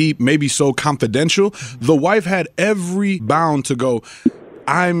so deep, maybe so confidential, the wife had every bound to go,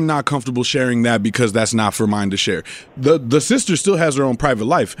 I'm not comfortable sharing that because that's not for mine to share. The sister still has her own private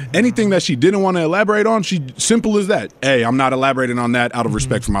life. Anything that she didn't want to elaborate on, simple as that. Hey, I'm not elaborating on that out of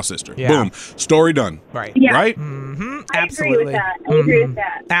respect for my sister. Yeah. Boom. Story done. Right. Yeah. Right? Absolutely. I agree with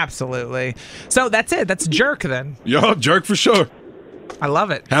that. Absolutely. So that's it. That's jerk then. Yo, jerk for sure. I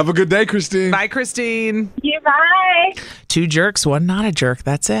love it. Have a good day, Christine. Bye, Christine. Bye. 2 jerks, 1 not a jerk.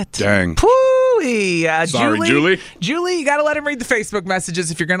 That's it. Dang. Pooey. Sorry, Julie. Julie, you got to let him read the Facebook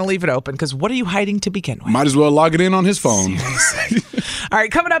messages if you're going to leave it open, because what are you hiding to begin with? Might as well log it in on his phone. All right,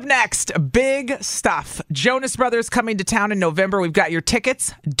 coming up next, big stuff. Jonas Brothers coming to town in November. We've got your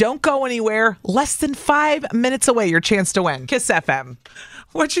tickets. Don't go anywhere. Less than 5 minutes away, your chance to win. Kiss FM.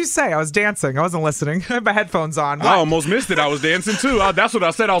 What'd you say? I was dancing. I wasn't listening. I had my headphones on. What? I almost missed it. I was dancing too. That's what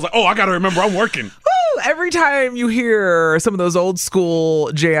I said. I was like, I got to remember I'm working. Woo! Every time you hear some of those old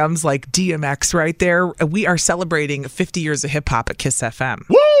school jams like DMX right there, we are celebrating 50 years of hip hop at Kiss FM.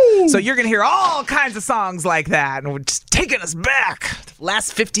 Woo! So you're going to hear all kinds of songs like that, and we're just taking us back to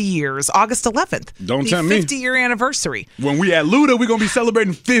Last 50 years, August 11th. Don't tell me. 50-year anniversary. When we at Luda, we're going to be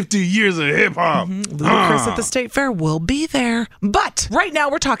celebrating 50 years of hip-hop. Ludacris at the State Fair will be there. But right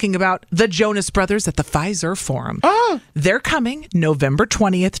now we're talking about the Jonas Brothers at the Pfizer Forum. They're coming November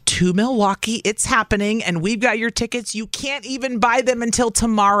 20th to Milwaukee. It's happening, and we've got your tickets. You can't even buy them until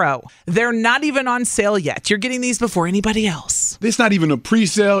tomorrow. They're not even on sale yet. You're getting these before anybody else. It's not even a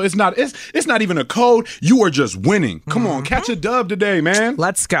pre-sale. It's not even a code. You are just winning. Come on, catch a dub today, man.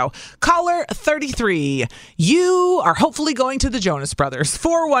 Let's go. Caller 33. You are hopefully going to the Jonas Brothers.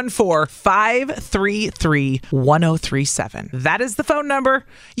 414-533-1037. That is the phone number.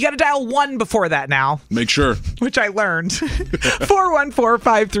 You got to dial 1 before that now. Make sure. Which I learned.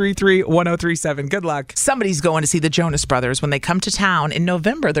 414-533-1037. Good luck. Somebody's going to see the Jonas Brothers when they come to town in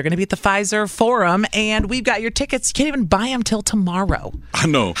November. They're going to be at the Pfizer Forum, and we've got your tickets. You can't even buy them till tomorrow. I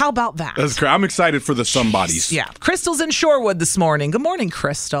know. How about that? That's great. I'm excited for the somebodies. Yeah. Crystal's in Shorewood this morning. Good morning,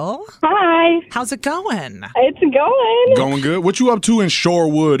 Crystal. Hi. How's it going? It's going. Going good. What you up to in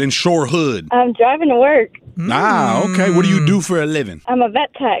Shorewood, in Shorehood? I'm driving to work. Ah, okay. What do you do for a living? I'm a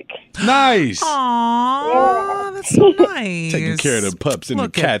vet tech. Nice. Aww, that's so nice. Taking care of the pups and the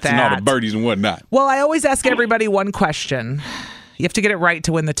cats and all the birdies and whatnot. Well, I always ask everybody one question. You have to get it right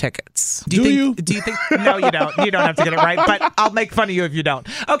to win the tickets. Do you think? No, you don't. You don't have to get it right, but I'll make fun of you if you don't.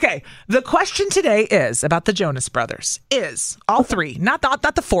 Okay. The question today is about the Jonas Brothers. Is all three, not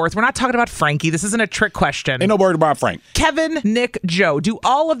the fourth. We're not talking about Frankie. This isn't a trick question. Ain't no word about Frank. Kevin, Nick, Joe. Do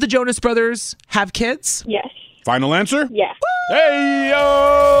all of the Jonas Brothers have kids? Yes. Final answer? Yeah. Hey,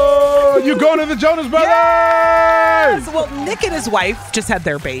 yo! You going to the Jonas Brothers? Yes! Well, Nick and his wife just had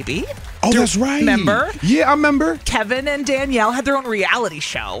their baby. Oh, that's right. Remember? Yeah, I remember. Kevin and Danielle had their own reality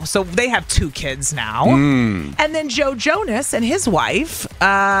show, so they have 2 kids now. And then Joe Jonas and his wife,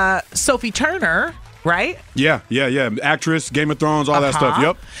 Sophie Turner, right? Yeah. Actress, Game of Thrones, all that stuff.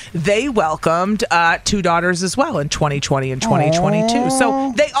 Yep. They welcomed 2 daughters as well in 2020 and 2022. Aww.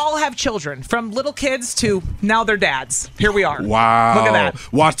 So they all have children, from little kids to now they're dads. Here we are. Wow. Look at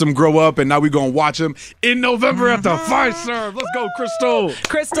that. Watch them grow up, and now we're going to watch them in November at the Pfizer. Let's go, Crystal.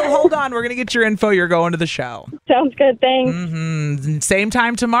 Crystal, hold on. We're going to get your info. You're going to the show. Sounds good. Thanks. Same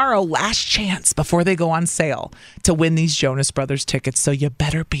time tomorrow. Last chance before they go on sale to win these Jonas Brothers tickets. So you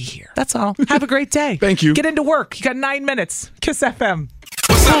better be here. That's all. Have a great day. Thank you. Get into work. You got 9 minutes. Kiss FM.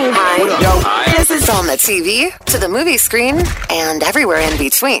 Hi. This is on the TV, to the movie screen, and everywhere in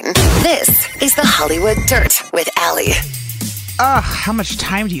between. This is the Hollywood Dirt with Allie. How much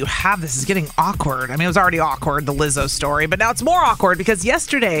time do you have? This is getting awkward. I mean, it was already awkward, the Lizzo story, but now it's more awkward because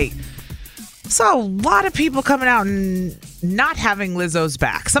yesterday saw a lot of people coming out and not having Lizzo's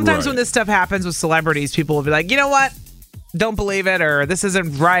back. Sometimes when this stuff happens with celebrities, people will be like, you know what? Don't believe it, or this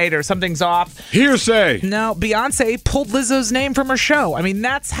isn't right, or something's off. Hearsay. No, Beyonce pulled Lizzo's name from her show. I mean,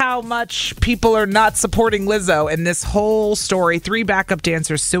 that's how much people are not supporting Lizzo in this whole story. 3 backup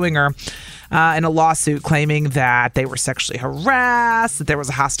dancers suing her in a lawsuit claiming that they were sexually harassed, that there was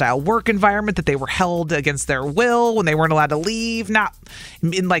a hostile work environment, that they were held against their will when they weren't allowed to leave. Not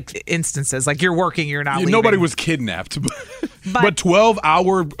in like instances like you're working, you're not leaving. Nobody was kidnapped. But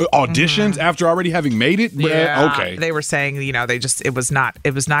 12-hour auditions after already having made it? Yeah, okay. They were saying, it was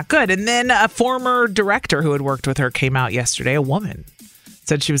not good. And then a former director who had worked with her came out yesterday, a woman,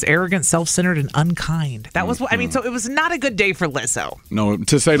 said she was arrogant, self-centered, and unkind. That was what I mean. So it was not a good day for Lizzo. No,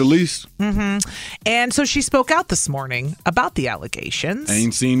 to say the least. And so she spoke out this morning about the allegations. I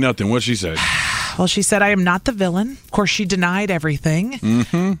ain't seen nothing. What'd she say? Well, she said, I am not the villain. Of course, she denied everything.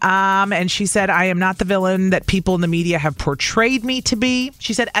 And she said, I am not the villain that people in the media have portrayed me to be.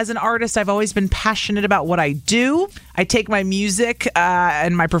 She said, as an artist, I've always been passionate about what I do. I take my music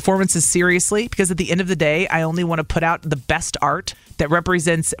and my performances seriously because at the end of the day, I only want to put out the best art that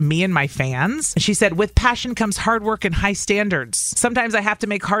represents me and my fans. She said, with passion comes hard work and high standards. Sometimes I have to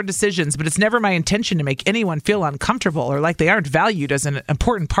make hard decisions, but it's never my intention to make anyone feel uncomfortable or like they aren't valued as an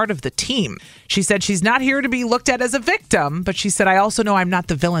important part of the team. She said she's not here to be looked at as a victim, but she said, I also know I'm not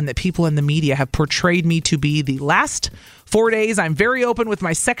the villain that people in the media have portrayed me to be. The last 4 days, I'm very open with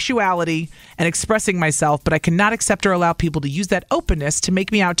my sexuality and expressing myself, but I cannot accept or allow people to use that openness to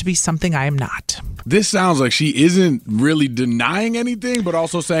make me out to be something I am not. This sounds like she isn't really denying anything, but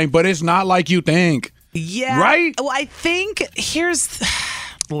also saying, but it's not like you think. Yeah. Right? Well, I think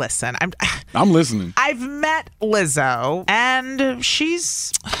listen, I'm listening. I've met Lizzo, and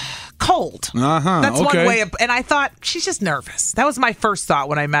she's cold. That's one way of, and I thought she's just nervous. That was my first thought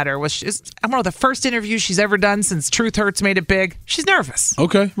when I met her. I'm one of the first interviews she's ever done since Truth Hurts made it big. She's nervous.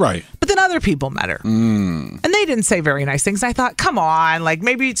 Okay, right. But then other people met her, and they didn't say very nice things. I thought, come on, like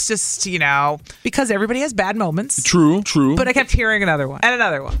maybe it's just because everybody has bad moments. True. But I kept hearing another one and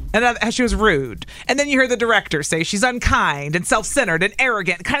another one, and she was rude. And then you hear the director say she's unkind and self-centered and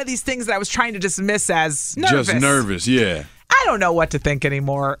arrogant, kind of these things that I was trying to dismiss as nervous. Just nervous, yeah. I don't know what to think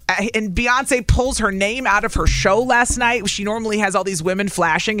anymore. And Beyonce pulls her name out of her show last night. She normally has all these women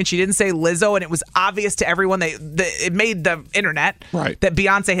flashing, and she didn't say Lizzo, and it was obvious to everyone. It made the internet that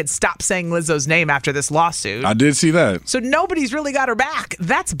Beyonce had stopped saying Lizzo's name after this lawsuit. I did see that. So nobody's really got her back.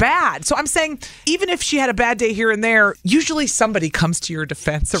 That's bad. So I'm saying, even if she had a bad day here and there, usually somebody comes to your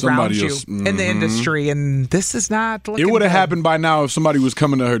defense around you in the industry, and this is not looking It would have good. happened by now if somebody was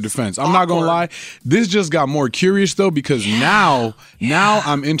coming to her defense. I'm not going to lie. This just got more curious, though, because now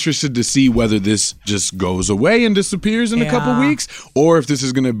I'm interested to see whether this just goes away and disappears in a couple weeks, or if this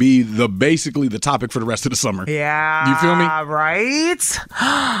is going to be basically the topic for the rest of the summer. Yeah. Do you feel me? Right?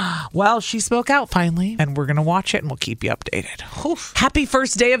 Well, she spoke out finally, and we're going to watch it, and we'll keep you updated. Oof. Happy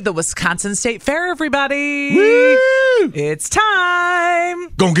first day of the Wisconsin State Fair, everybody. Woo! It's time.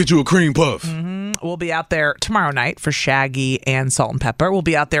 Gonna get you a cream puff. We'll be out there tomorrow night for Shaggy and Salt and Pepper. We'll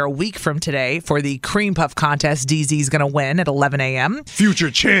be out there a week from today for the cream puff contest DZ's going to win at 11 a.m.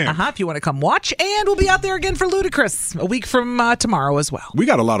 Future champ. If you want to come watch. And we'll be out there again for Ludacris a week from tomorrow as well. We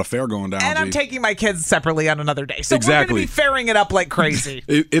got a lot of fair going down. And I'm taking my kids separately on another day. So exactly. We're going to be fairing it up like crazy.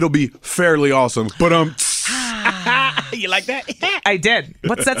 It'll be fairly awesome. But you like that? I did.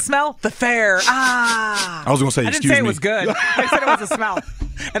 What's that smell? The fair. I was going to say, I didn't say it was good. I said it was a smell.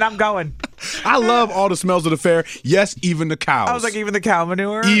 And I'm going. I love all the smells of the fair. Yes, even the cows. I was like, even the cow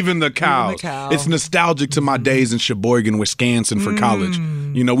manure? Even the cows. It's nostalgic to my days in Sheboygan, Wisconsin for college.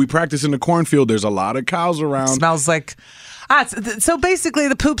 We practice in the cornfield. There's a lot of cows around. It smells like... so basically,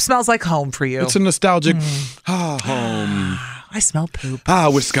 the poop smells like home for you. It's a nostalgic home. I smell poop.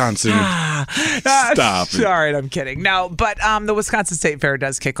 Wisconsin. Stop it. All right, I'm kidding. No, but the Wisconsin State Fair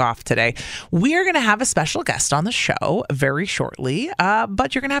does kick off today. We are going to have a special guest on the show very shortly,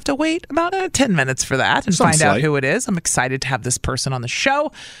 but you're going to have to wait about 10 minutes for that and find out who it is. I'm excited to have this person on the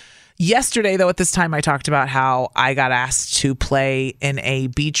show. Yesterday, though, at this time, I talked about how I got asked to play in a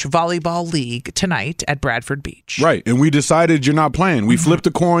beach volleyball league tonight at Bradford Beach. Right. And we decided you're not playing. We flipped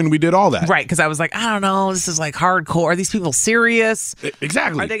a coin. We did all that. Right. Because I was like, I don't know. This is like hardcore. Are these people serious?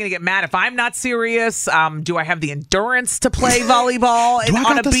 Exactly. Are they going to get mad if I'm not serious? Do I have the endurance to play volleyball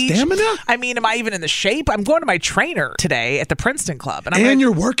on a beach? Stamina? I mean, am I even in the shape? I'm going to my trainer today at the Princeton Club. And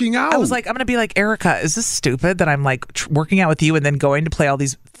you're working out. I was like, I'm going to be like, Erica, is this stupid that I'm like working out with you and then going to play all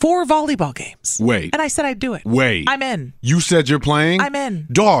these 4 volleyball games? Wait. And I said I'd do it. Wait. I'm in. You said you're playing? I'm in.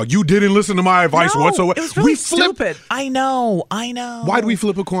 Dog, you didn't listen to my advice whatsoever. It was really stupid. I know. Why'd we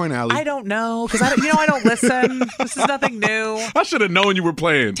flip a coin, Allie? I don't know. Because I don't listen. This is nothing new. I should have known you were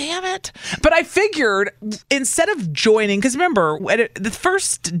playing. Damn it. But I figured instead of joining, because remember, the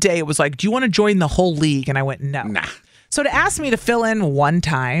first day it was like, do you want to join the whole league? And I went, no. Nah. So to ask me to fill in one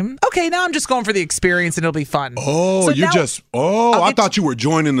time, okay, now I'm just going for the experience and it'll be fun. Oh, so I thought you were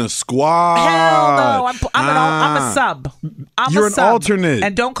joining the squad. Hell no, I'm a sub. You're an alternate.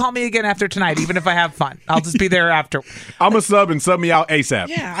 And don't call me again after tonight, even if I have fun. I'll just be there after. I'm a sub and sub me out ASAP.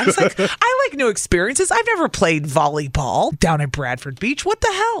 Yeah, I was like, I like new experiences. I've never played volleyball down at Bradford Beach. What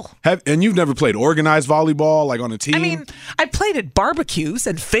the hell? And you've never played organized volleyball, like on a team? I mean, I played at barbecues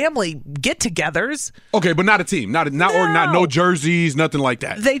and family get-togethers. Okay, but not a team. No jerseys, nothing like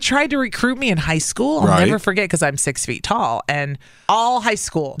that. They tried to recruit me in high school. I'll never forget because I'm 6 feet tall. And all high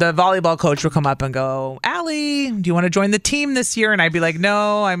school, the volleyball coach would come up and go, Allie, do you want to join the team this year? And I'd be like,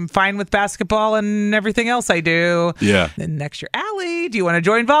 no, I'm fine with basketball and everything else I do. Yeah. Then next year, Allie, do you want to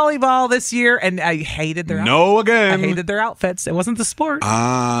join volleyball this year? And I hated their again. I hated their outfits. It wasn't the sport.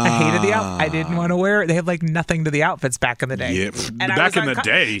 I hated the outfit. I didn't want to wear it. They had like nothing to the outfits back in the day. Yeah, back in the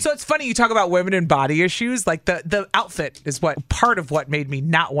day. So it's funny, you talk about women and body issues. Like the outfit is what part of what made me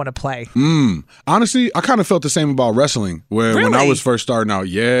not want to play. Honestly, I kind of felt the same about wrestling when I was first starting out.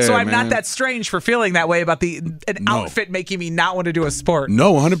 Yeah. So I'm not that strange for feeling that way about an outfit making me not want to do a sport.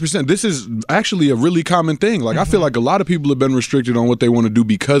 No, 100%. This is actually a really common thing. Like I feel like a lot of people have been restricted on what they want to do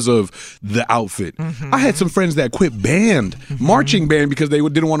because of the outfit. I had some friends that quit band, marching band, because they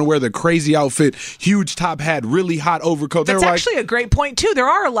didn't want to wear the crazy outfit, huge top hat, really hot overcoat. That's actually a great point too. There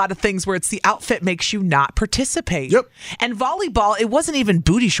are a lot of things where it's the outfit makes you not participate. Yep. Yep. And volleyball, it wasn't even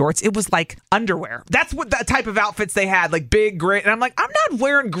booty shorts. It was like underwear. That's what that type of outfits they had, like big, gray. And I'm like, I'm not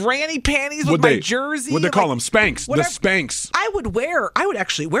wearing granny panties with my jersey. What they call them? Spanx. Whatever. The Spanx. I would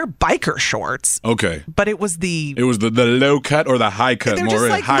actually wear biker shorts. Okay. But it was the low cut or the high cut, more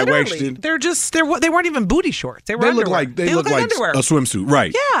like, high waisted. They weren't even booty shorts. They look like underwear. A swimsuit,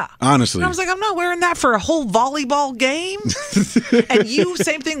 right? Yeah. Honestly, and I was like, I'm not wearing that for a whole volleyball game. And you,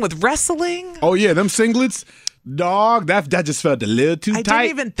 same thing with wrestling. Oh yeah, them singlets. Dog, that just felt a little too tight. I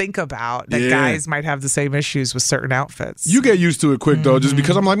didn't even think about that guys might have the same issues with certain outfits. You get used to it quick, though, just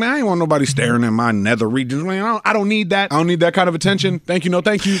because I'm like, man, I ain't want nobody staring at my nether regions. Man, I don't need that. I don't need that kind of attention. Thank you, no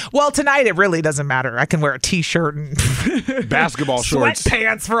thank you. Well, tonight it really doesn't matter. I can wear a T-shirt and basketball shorts.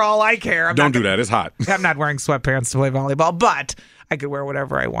 Sweatpants for all I care. Don't do that. It's hot. I'm not wearing sweatpants to play volleyball, but I could wear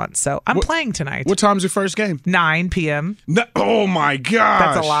whatever I want. So I'm playing tonight. What time's your first game? 9 p.m. No, oh, my gosh.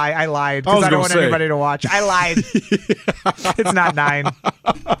 That's a lie. I lied because I don't want anybody to watch. I lied. It's not 9.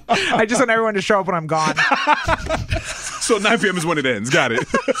 I just want everyone to show up when I'm gone. So 9 p.m. is when it ends. Got it.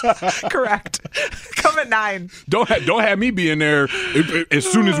 Correct. Come at 9. Don't have me be in there as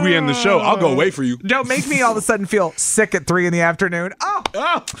soon as we end the show. I'll go wait for you. Don't make me all of a sudden feel sick at 3 in the afternoon.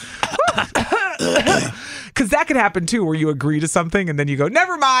 Oh. Because that could happen, too, where you agree to something and then you go,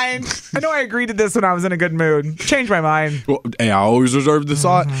 never mind. I know I agreed to this when I was in a good mood. Change my mind. Well, hey, I always reserve the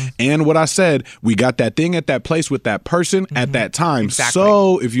thought. And what I said, we got that thing at that place with that person at that time. Exactly.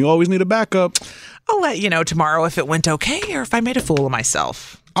 So if you always need a backup, I'll let you know tomorrow if it went okay or if I made a fool of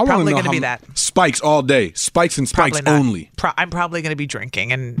myself. I Probably going to be that. Spikes all day. Spikes and spikes only. I'm probably going to be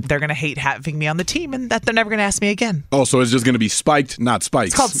drinking, and they're going to hate having me on the team, and that they're never going to ask me again. Oh, so it's just going to be spiked, not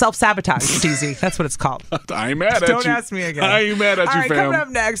spikes. It's called self-sabotage, Steezy. That's what it's called. I ain't mad at you. Don't ask me again. I ain't mad at you, all right, fam. Coming up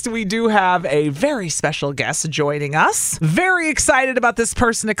next, we do have a very special guest joining us. Very excited about this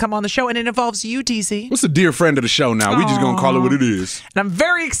person to come on the show, and it involves you, DZ. What's a dear friend of the show now? We just going to call it what it is. And I'm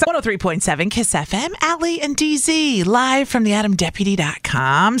very excited. 103.7 KISS FM, Allie and DZ, live from the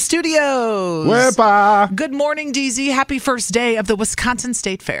AdamDeputy.com studios. Wepa. Good morning, DZ. Happy first day of the Wisconsin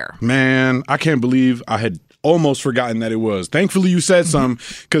State Fair. Man, I can't believe I had almost forgotten that it was. Thankfully, you said something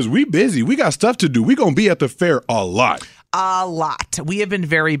because we busy. We got stuff to do. We going to be at the fair a lot. A lot. We have been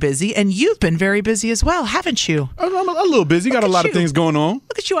very busy, and you've been very busy as well, haven't you? I'm a little busy. Got a lot of things going on.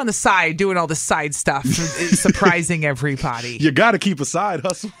 Look at you on the side doing all the side stuff, surprising everybody. You got to keep a side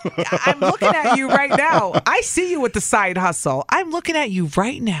hustle. I'm looking at you right now. I see you with the side hustle. I'm looking at you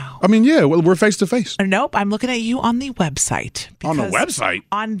right now. I mean, yeah, well, we're face to face. Nope, I'm looking at you on the website. On the website?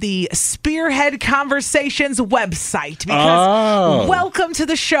 On the Spearhead Conversations website. Because welcome to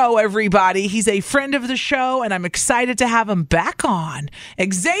the show, everybody. He's a friend of the show, and I'm excited to have him back on.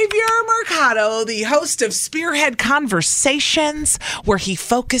 Xavier Mercado, the host of Spearhead Conversations, where he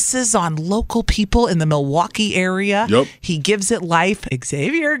focuses on local people in the Milwaukee area. Yep. He gives it life.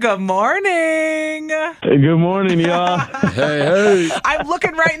 Xavier, good morning. Hey, good morning, y'all. Hey. I'm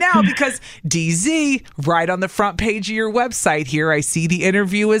looking right now because DZ, right on the front page of your website here, I see the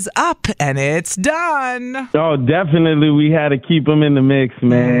interview is up and it's done. Oh, definitely. We had to keep him in the mix,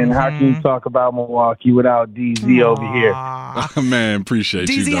 man. How can you talk about Milwaukee without DZ over here? Man, appreciate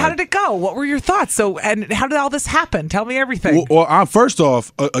you, DZ, how did it go? What were your thoughts? And how did all this happen? Tell me everything. Well, first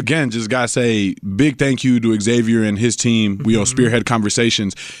off, again, just got to say big thank you to Xavier and his team. We are Spearhead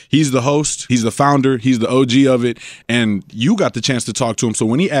Conversations. He's the host. He's the founder. He's the OG of it. And you got the chance to talk to him. So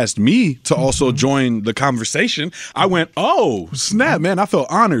when he asked me to also join the conversation, I went, oh, snap, man. I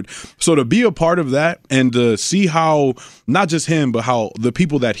felt honored. So to be a part of that and to see how not just him, but how the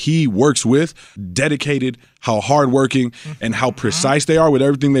people that he works with, dedicated, how hardworking and how precise they are with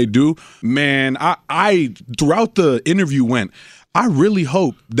everything they do. Man, I throughout the interview went, I really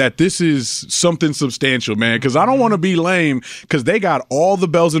hope that this is something substantial, man, because I don't want to be lame because they got all the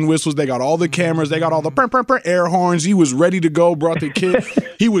bells and whistles. They got all the cameras. They got all the air horns. He was ready to go, brought the kid.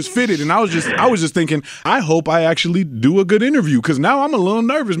 He was fitted. And I was just thinking, I hope I actually do a good interview because now I'm a little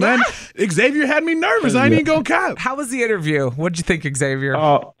nervous, man. Xavier had me nervous. I ain't even going to cap. How was the interview? What did you think, Xavier?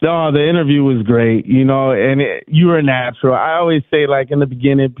 The interview was great, and you were natural. I always say, like, in the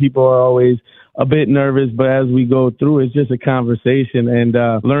beginning, people are always a bit nervous, but as we go through, it's just a conversation and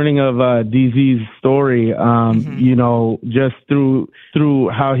learning of DZ's story, just through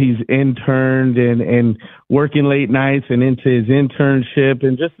how he's interned and working late nights and into his internship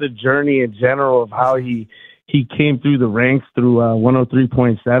and just the journey in general of how he came through the ranks through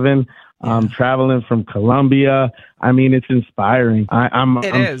 103.7. Traveling from Columbia. I mean, it's inspiring. I'm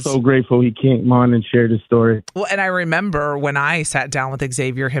so grateful he came on and shared his story. Well, and I remember when I sat down with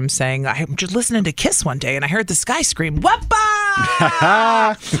Xavier, him saying, I'm just listening to KISS one day, and I heard this guy scream, "Wepa!"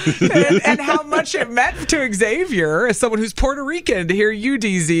 and how much it meant to Xavier, as someone who's Puerto Rican, to hear you,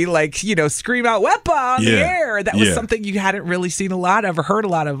 DZ, like, you know, scream out "Wepa" on the air. That was something you hadn't really seen a lot of or heard a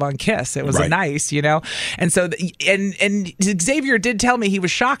lot of on Kiss. It was nice, you know. And so, and Xavier did tell me he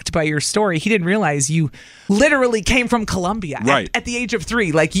was shocked by your story. He didn't realize you literally came from Colombia at the age of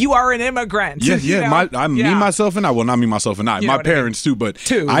 3. Like, you are an immigrant. Me, myself, and I. Well, not me, myself, and I. You my parents too, but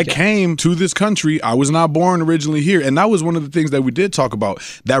I came to this country. I was not born originally here, and that was one of the things that we did talk about,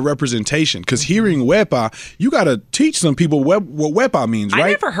 that representation. Because hearing "wepa," you got to teach some people what "wepa" means, right? I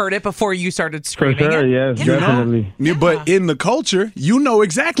never heard it before you started screaming. For sure, yes, definitely. But in the culture, you know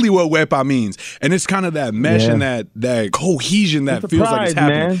exactly what "wepa" means, and it's kind of that mesh and that cohesion that feels pride, like it's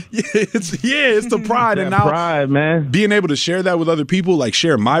happening. Man. It's the pride, and now pride, man. Being able to share that with other people, like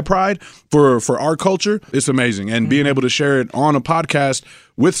share my pride for our culture, it's amazing. And being able to share it on a podcast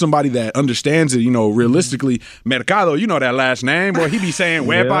with somebody that understands it, you know, realistically. Mercado, you know that last name, boy, he be saying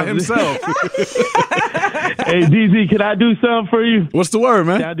 "wepa" himself. Hey, DZ, can I do something for you? What's the word,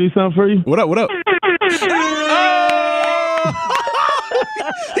 man? Can I do something for you? What up?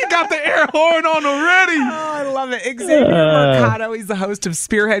 He got the air horn on already. Oh, I love it. Xavier Mercado, he's the host of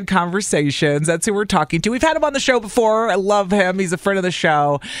Spearhead Conversations. That's who we're talking to. We've had him on the show before. I love him. He's a friend of the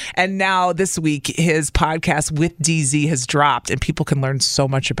show. And now this week, his podcast with DZ has dropped, and people can learn so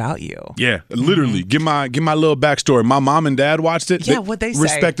much about you. Yeah, literally. Give my little backstory. My mom and dad watched it. Yeah, what'd they say?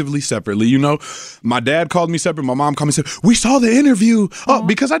 Respectively, separately. You know, my dad called me separate. My mom called me separate. We saw the interview. Oh,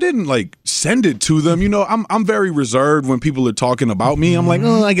 because I didn't like send it to them. You know, I'm very reserved when people are talking about me. I'm like,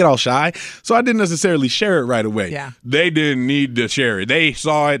 I get all shy. So I didn't necessarily share it right away. Yeah. They didn't need to share it. They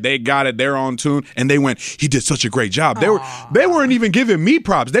saw it. They got it. They're on tune. And they went, he did such a great job. They weren't even giving me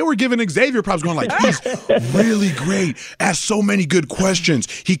props. They were giving Xavier props, going like, he's really great. Asked so many good questions.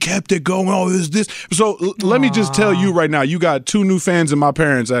 He kept it going. Oh, this. So let me just tell you right now, you got 2 new fans in my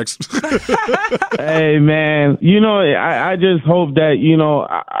parents, X. Hey, man. You know, I just hope that, you know,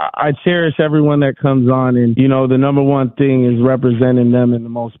 I cherish everyone that comes on. And, you know, the number one thing is representing them in the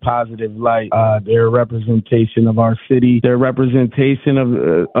most positive light. Their representation of our city, their representation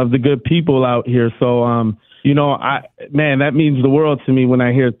of the good people out here. So, you know, that means the world to me when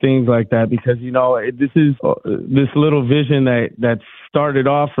I hear things like that, because, you know, this is this little vision that started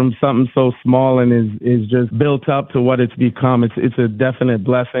off from something so small and is just built up to what it's become. It's a definite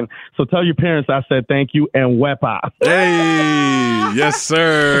blessing. So tell your parents I said thank you and wepa. Hey, yes,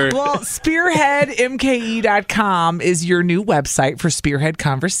 sir. Well, SpearheadMKE.com is your new website for Spearhead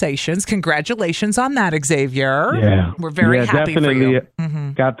Conversations. Congratulations on that, Xavier. Yeah. We're very happy for you.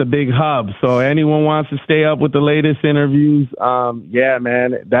 Got the big hub. So anyone wants to stay up with the latest interviews,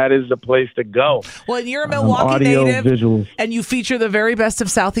 man, that is the place to go. Well, and you're a Milwaukee audio, native, visuals. And you feature the very best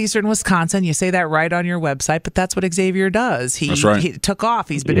of southeastern Wisconsin. You say that right on your website, but that's what Xavier does. That's right. He took off.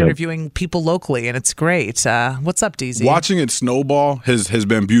 He's been interviewing people locally, and it's great. What's up, DZ? Watching it snowball has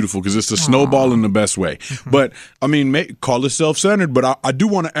been beautiful, because it's a snowball in the best way. But, I mean, call it self-centered, but I do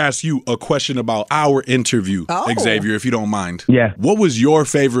want to ask you a question about our interview, Xavier, if you don't mind. Yeah. What was your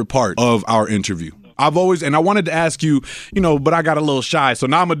favorite part of our interview? I wanted to ask you, you know, but I got a little shy, so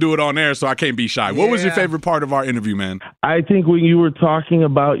now I'm going to do it on air, so I can't be shy. What was your favorite part of our interview, man? I think when you were talking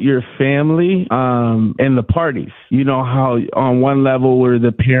about your family and the parties, you know, how on one level were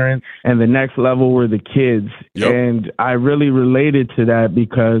the parents and the next level were the kids. Yep. And I really related to that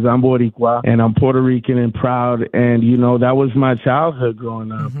because I'm Boricua and I'm Puerto Rican and proud. And, you know, that was my childhood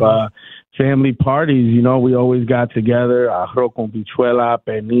growing up. Family parties, you know, we always got together, arroz con bichuela,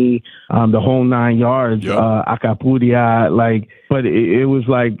 pení, the whole 9 yards, acapuria, like, but it was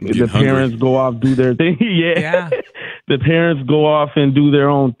like the parents go off, do their thing. The parents go off and do their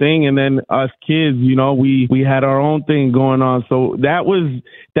own thing. And then us kids, you know, we had our own thing going on. So that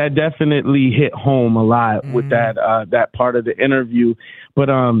definitely hit home a lot with that part of the interview. But,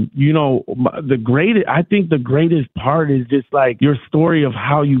 you know, I think the greatest part is just like your story of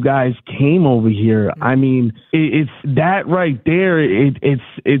how you guys came over here. I mean, it's that right there. It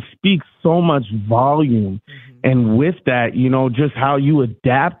speaks so much volume. And with that, you know, just how you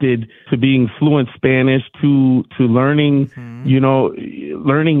adapted to being fluent Spanish to learning, you know,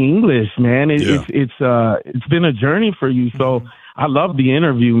 learning English, man. It's been a journey for you. So I love the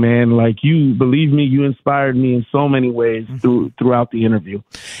interview, man. Like, you believe me, you inspired me in so many ways throughout the interview.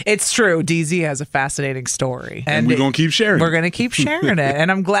 It's true. DZ has a fascinating story. And we're going to keep sharing it. We're going to keep sharing it.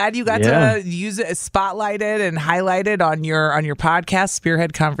 And I'm glad you got to use it, spotlight it, and highlight it on your podcast,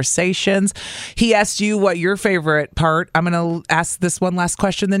 Spearhead Conversations. He asked you what your favorite part. I'm going to ask this one last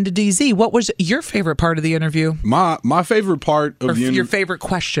question then to DZ. What was your favorite part of the interview? My favorite part of the interview. Your favorite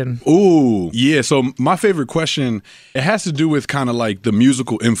question. Ooh, yeah. So my favorite question, it has to do with kind of like the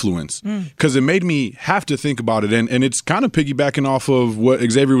musical influence, because it made me have to think about it. And it's kind of piggybacking off of what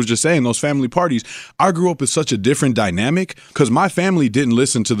Xavier was just saying, those family parties. I grew up with such a different dynamic because my family didn't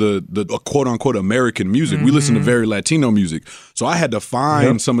listen to the quote unquote American music. We listened to very Latino music. So I had to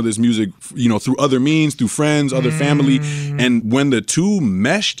find some of this music, through other means, through friends, other family. And when the two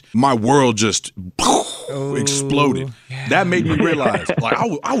meshed, my world just exploded. Yeah. That made me realize, like,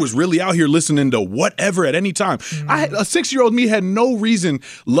 I was really out here listening to whatever at any time. A 6-year-old me had no reason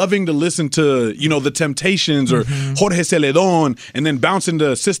loving to listen to, the Temptations or Jorge Celedon, and then bouncing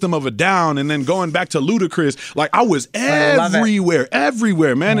to System of a Down, and then going back to Ludacris. Like, I was everywhere,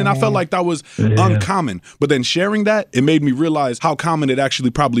 man. And I felt like that was uncommon. But then sharing that, it made me realize how common it actually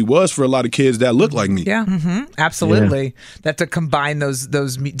probably was for a lot of kids that look like me. Yeah, absolutely. Yeah. That to combine those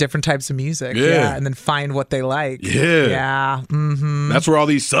different types of music, and then find what they like. Yeah. That's where all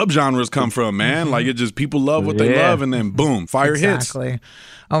these subgenres come from, man. Like, it just, people love what they love, and then boom, fire hits.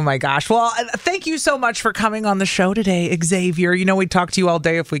 Oh my gosh. Well, thank you so much for coming on the show today, Xavier. We'd talk to you all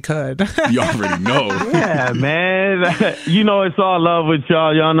day if we could. You already know. Yeah, man. It's all love with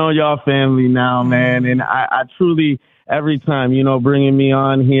y'all. Y'all know y'all family now, man. And I truly, every time, bringing me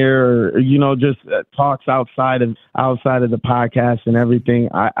on here, or, just talks outside of the podcast and everything.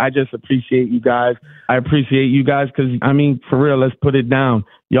 I just appreciate you guys. I appreciate you guys because, for real, let's put it down.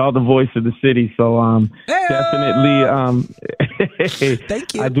 Y'all the voice of the city. So definitely,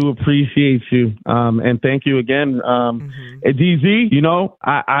 thank you. I do appreciate you. And thank you again. DZ,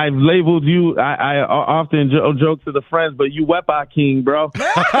 I've labeled you, I often joke to the friends, but you Wepa King, bro. You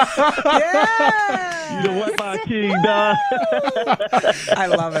the Wepa King, dog. I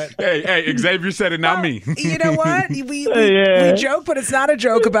love it. Hey, Xavier said it, not me. You know what? We joke, but it's not a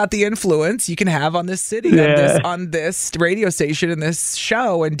joke about the influence you can have on this city, on this radio station, and this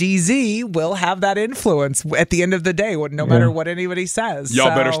show. And DZ will have that influence at the end of the day, no matter what anybody says.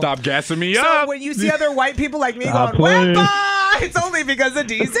 Y'all better stop gassing me up. So when you see other white people like me going, Wepa, it's only because of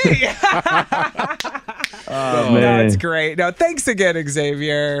DZ. Man. No, it's great. No, thanks again,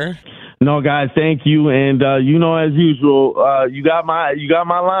 Xavier. No, guys, thank you. And, as usual, you got my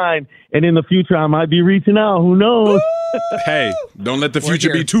line. And in the future, I might be reaching out. Who knows? Hey, don't let the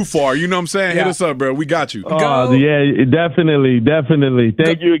future be too far. You know what I'm saying? Hit us up, bro. We got you. Yeah, definitely.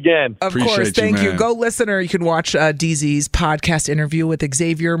 Thank you again. Of course, thank you. Go listen, or you can watch DZ's podcast interview with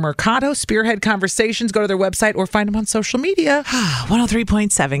Xavier Mercado, Spearhead Conversations. Go to their website or find them on social media.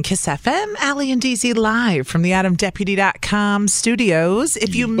 103.7 Kiss FM, Allie and DZ live from the AdamDeputy.com studios.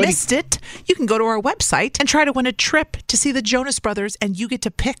 If you missed it, you can go to our website and try to win a trip to see the Jonas Brothers, and you get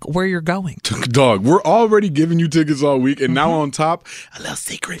to pick where you're going. Dog, we're already giving you tickets all week, and now on top, a little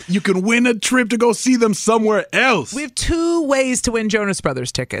secret, you can win a trip to go see them somewhere else. We have 2 ways to win Jonas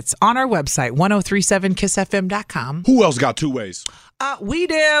Brothers tickets on our website, 1037kissfm.com. Who else got 2 ways? We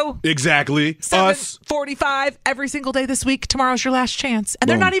do. Exactly. Us. 7:45 every single day this week. Tomorrow's your last chance. And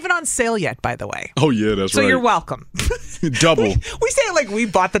they're not even on sale yet, by the way. Oh, yeah, that's right. So you're welcome. Double. We say it like we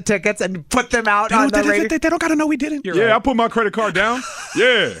bought the tickets and put them out on the radio. They don't got to know we didn't. I put my credit card down.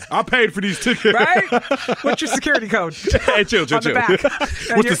 Yeah, I paid for these tickets. Right? What's your security code? Hey, chill. On the back.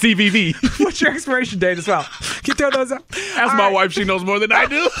 What's the CVV? What's your expiration date as well? Can you throw those up? Ask my wife. She knows more than I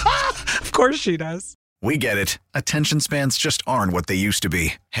do. Of course she does. We get it. Attention spans just aren't what they used to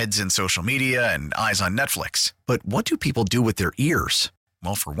be. Heads in social media and eyes on Netflix. But what do people do with their ears?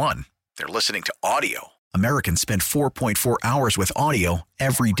 Well, for one, they're listening to audio. Americans spend 4.4 hours with audio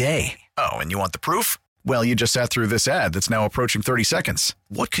every day. Oh, and you want the proof? Well, you just sat through this ad that's now approaching 30 seconds.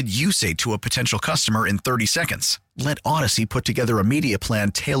 What could you say to a potential customer in 30 seconds? Let Odyssey put together a media plan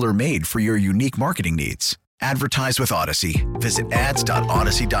tailor-made for your unique marketing needs. Advertise with Odyssey. Visit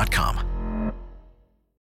ads.odyssey.com.